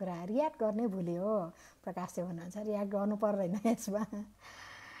हृदय कुरा रियाक्ट गर्नै भुल्यो प्रकाशले भन्नुहुन्छ, रियाक्ट गर्नु पर्दैन यसमा।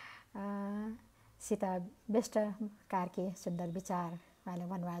 सीता बेस्ट कार्की सुन्दर विचार उहाँले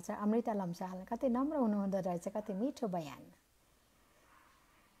भन्नुभएको छ। अमृता लम्साल कति नम्र हुनुहुँदो रहेछ, कति मिठो बयान।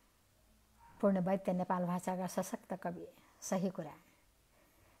 पूर्ण वैद्य नेपाल भाषाका सशक्त कवि, सही कुरा।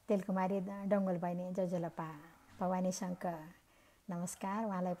 तेलकुमारी डङ्गोल बहिनी जोजलपा, भवानी शङ्कर नमस्कार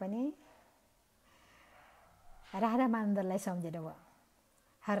उहाँलाई पनि। राधा मानन्दरलाई सम्झिनु भयो।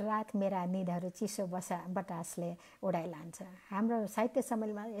 हर रात मेरा निदहरू चिसो बतासले उडाइलान्छ। हाम्रो साहित्य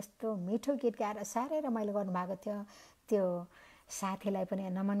सम्मेलनमा यस्तो मिठो गीत गाएर साह्रै रमाइलो गर्नुभएको थियो। त्यो साथीलाई पनि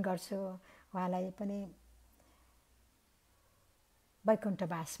नमन गर्छु, उहाँलाई पनि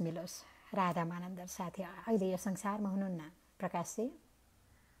वैकुण्ठवास मिलोस्। राधा मानन्दर साथी अहिले यो संसारमा हुनुहुन्न। प्रकाशजी,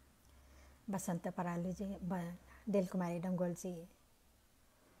 बसन्त परालुजी, दिलकुमारी डङ्गोलजी,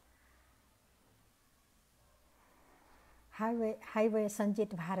 हाइवे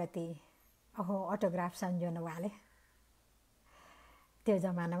सञ्जित भारती, अहो अटोग्राफ सम्झनु उहाँले। त्यो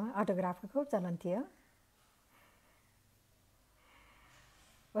जमानामा अटोग्राफको खुब चलन थियो।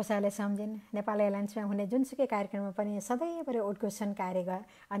 उषाले सम्झिन् नेपाल एयरलाइन्समा हुने जुनसुकै कार्यक्रममा पनि सधैँभरि उद्घोषण कार्य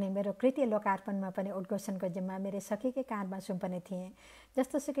अनि मेरो कृति लोकार्पणमा पनि उद्घोषणको जिम्मा मेरो सखीकै काँधमा सुम्पने थिएँ।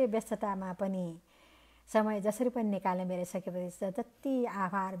 जस्तोसुकै व्यस्ततामा पनि समय जसरी पनि निकाले मेरो सखीप्रति जति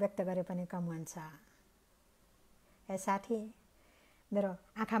आभार व्यक्त गरे पनि कम हुन्छ। ए साथी, मेरो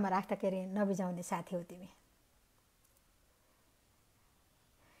आँखामा राख्दाखेरि नबिजाउने साथी हो तिमी।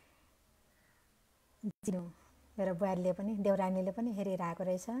 जिनु मेरो बुहारीले पनि देउरानीले पनि हेरिरहेको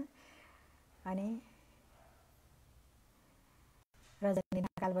रहेछ। अनि रजनी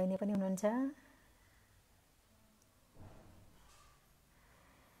ढकाल बहिनी पनि हुनुहुन्छ।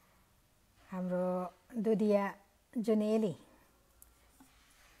 हाम्रो दुधिया जुनेली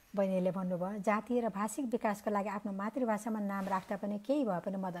बहिनीले भन्नुभयो जातीय र भाषिक विकासको लागि आफ्नो मातृभाषामा नाम राख्दा पनि केही भए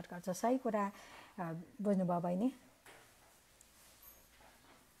पनि मद्दत गर्छ। सही कुरा बुझ्नुभयो बहिनी।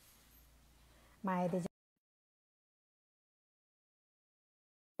 माया दिदी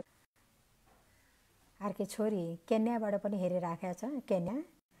अर्की छोरी केन्याबाट पनि हेरिराखेको छ। केन्या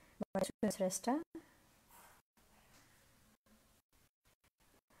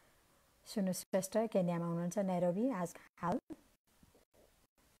सुनु श्रेष्ठ केन्यामा हुनुहुन्छ, नैरोबी हाल।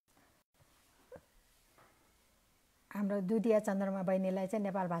 हाम्रो दुधिया चन्द्रमा बहिनीलाई चाहिँ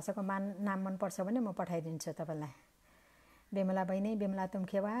नेपाल भाषाको नाम मनपर्छ भने म पठाइदिन्छु तपाईँलाई। बिमला बहिनी, बिमला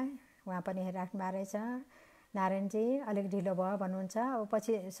तुमखेवा, उहाँ पनि हेरिराख्नु भएको रहेछ। नारायणजी अलिक ढिलो भयो भन्नुहुन्छ, अब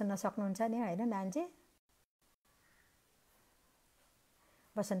पछि सुन्न सक्नुहुन्छ नि होइन नारायणजी।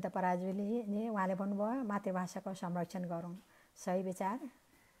 वसन्त पराजुलीले उहाँले भन्नुभयो मातृभाषाको संरक्षण गरौँ, सही विचार।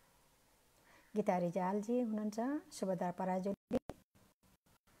 गीता रिजालजी हुनुहुन्छ, सुभद्रा पराजुली,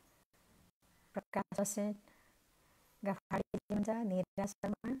 प्रकाश गफाडी हुनुहुन्छ, निरा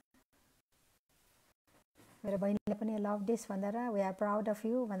शर्मा। मेरो बहिनीले पनि लभ दिस भनेर, we are proud of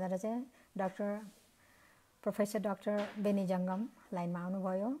you भनेर चाहिँ प्रोफेसर डाक्टर बेनी जङ्गम लाइनमा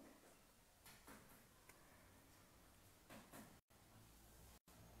आउनुभयो।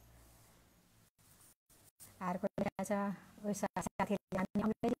 अर्को लेखा छ, साथीले हामी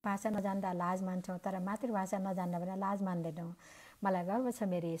अङ्ग्रेजी भाषा नजान्दा लाज मान्छौँ, तर मातृभाषा नजान्दा भने लाज मान्दैनौँ। मलाई गर्व छ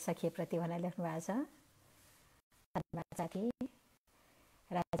मेरी सखीप्रति भनेर लेख्नु भएको छ। धन्यवाद साथी।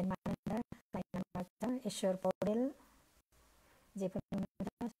 राजेन मानन्द, ईश्वर पौडेल जे पनि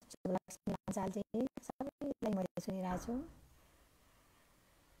हुनुहुन्छ, लक्ष्मी लान्सालजी, सबैलाई मैले सुनिरहेको छु।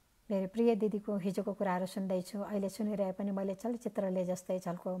 मेरो प्रिय दिदीको हिजोको कुराहरू सुन्दैछु। अहिले सुनिरहे पनि मैले चलचित्रले जस्तै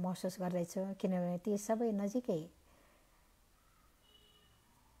झल्को महसुस गर्दैछु, किनभने ती सबै नजिकै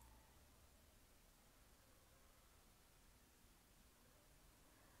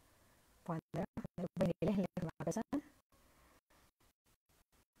बहिनीले लेख्नु भएको छ।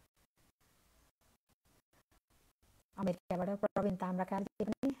 अमेरिकाबाट प्रवीण ताम्राकारजी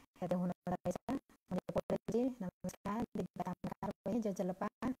पनि हेर्दै हुनुहुँदो रहेछ। नमस्कार दिदी ताम्राकार पनि जजलपा।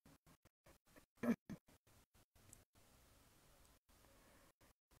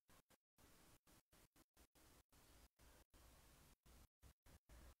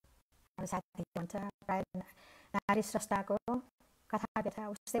 साथी भन्छ प्राय नारी स्रष्टाको कथा व्यथा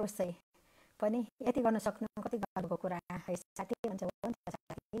उस्तै पनि यति गर्न सक्नु कति गर्वको कुरा है साथी भन्छ।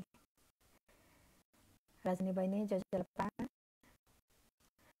 साथी रजनी बहिनी जजलपा,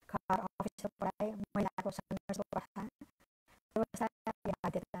 घर अफिसको पढाइ, महिलाको सङ्घर्षको कथा, व्यवस्था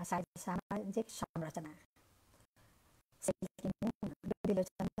बाध्यता, सामाजिक संरचना,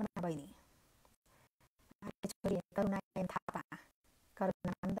 चन्द्रमा बहिनी, छोरी करुणा थापा,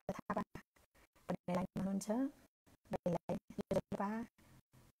 करुणानन्द थापा पनि हुनुहुन्छ।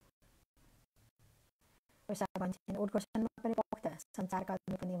 उद्घोषणमा पनि पोख्त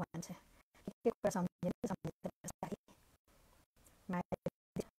सञ्चारकर्मी पनि भन्छ, के कुरा सम्झिन्छ साथी।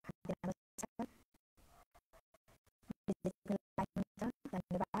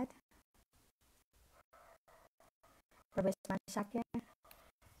 धन्यवाद। प्रवेशमा साक्य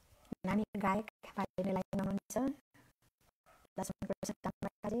नानी गायक लाइन हुनुहुन्छ।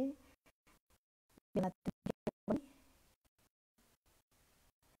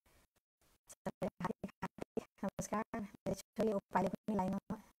 नमस्कार, मेरो छोरी उपाले पनि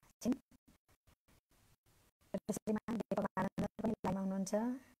लाइनमा छिन्। आनन्द पनि लाइनमा हुनुहुन्छ।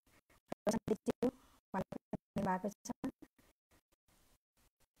 भएको छ।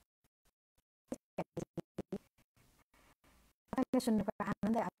 सुन्नुको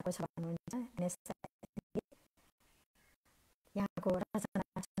आनन्द आएको छ भन्नुहुन्छ। यहाँको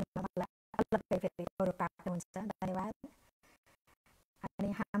रचना सुन्नुलाई अलग्गै फेरि गौरव प्राप्त हुन्छ। धन्यवाद। अनि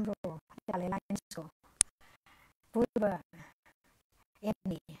हाम्रो लाइन्सको पूर्व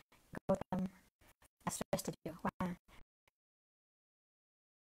एमडी गौतम श्रेष्ठजी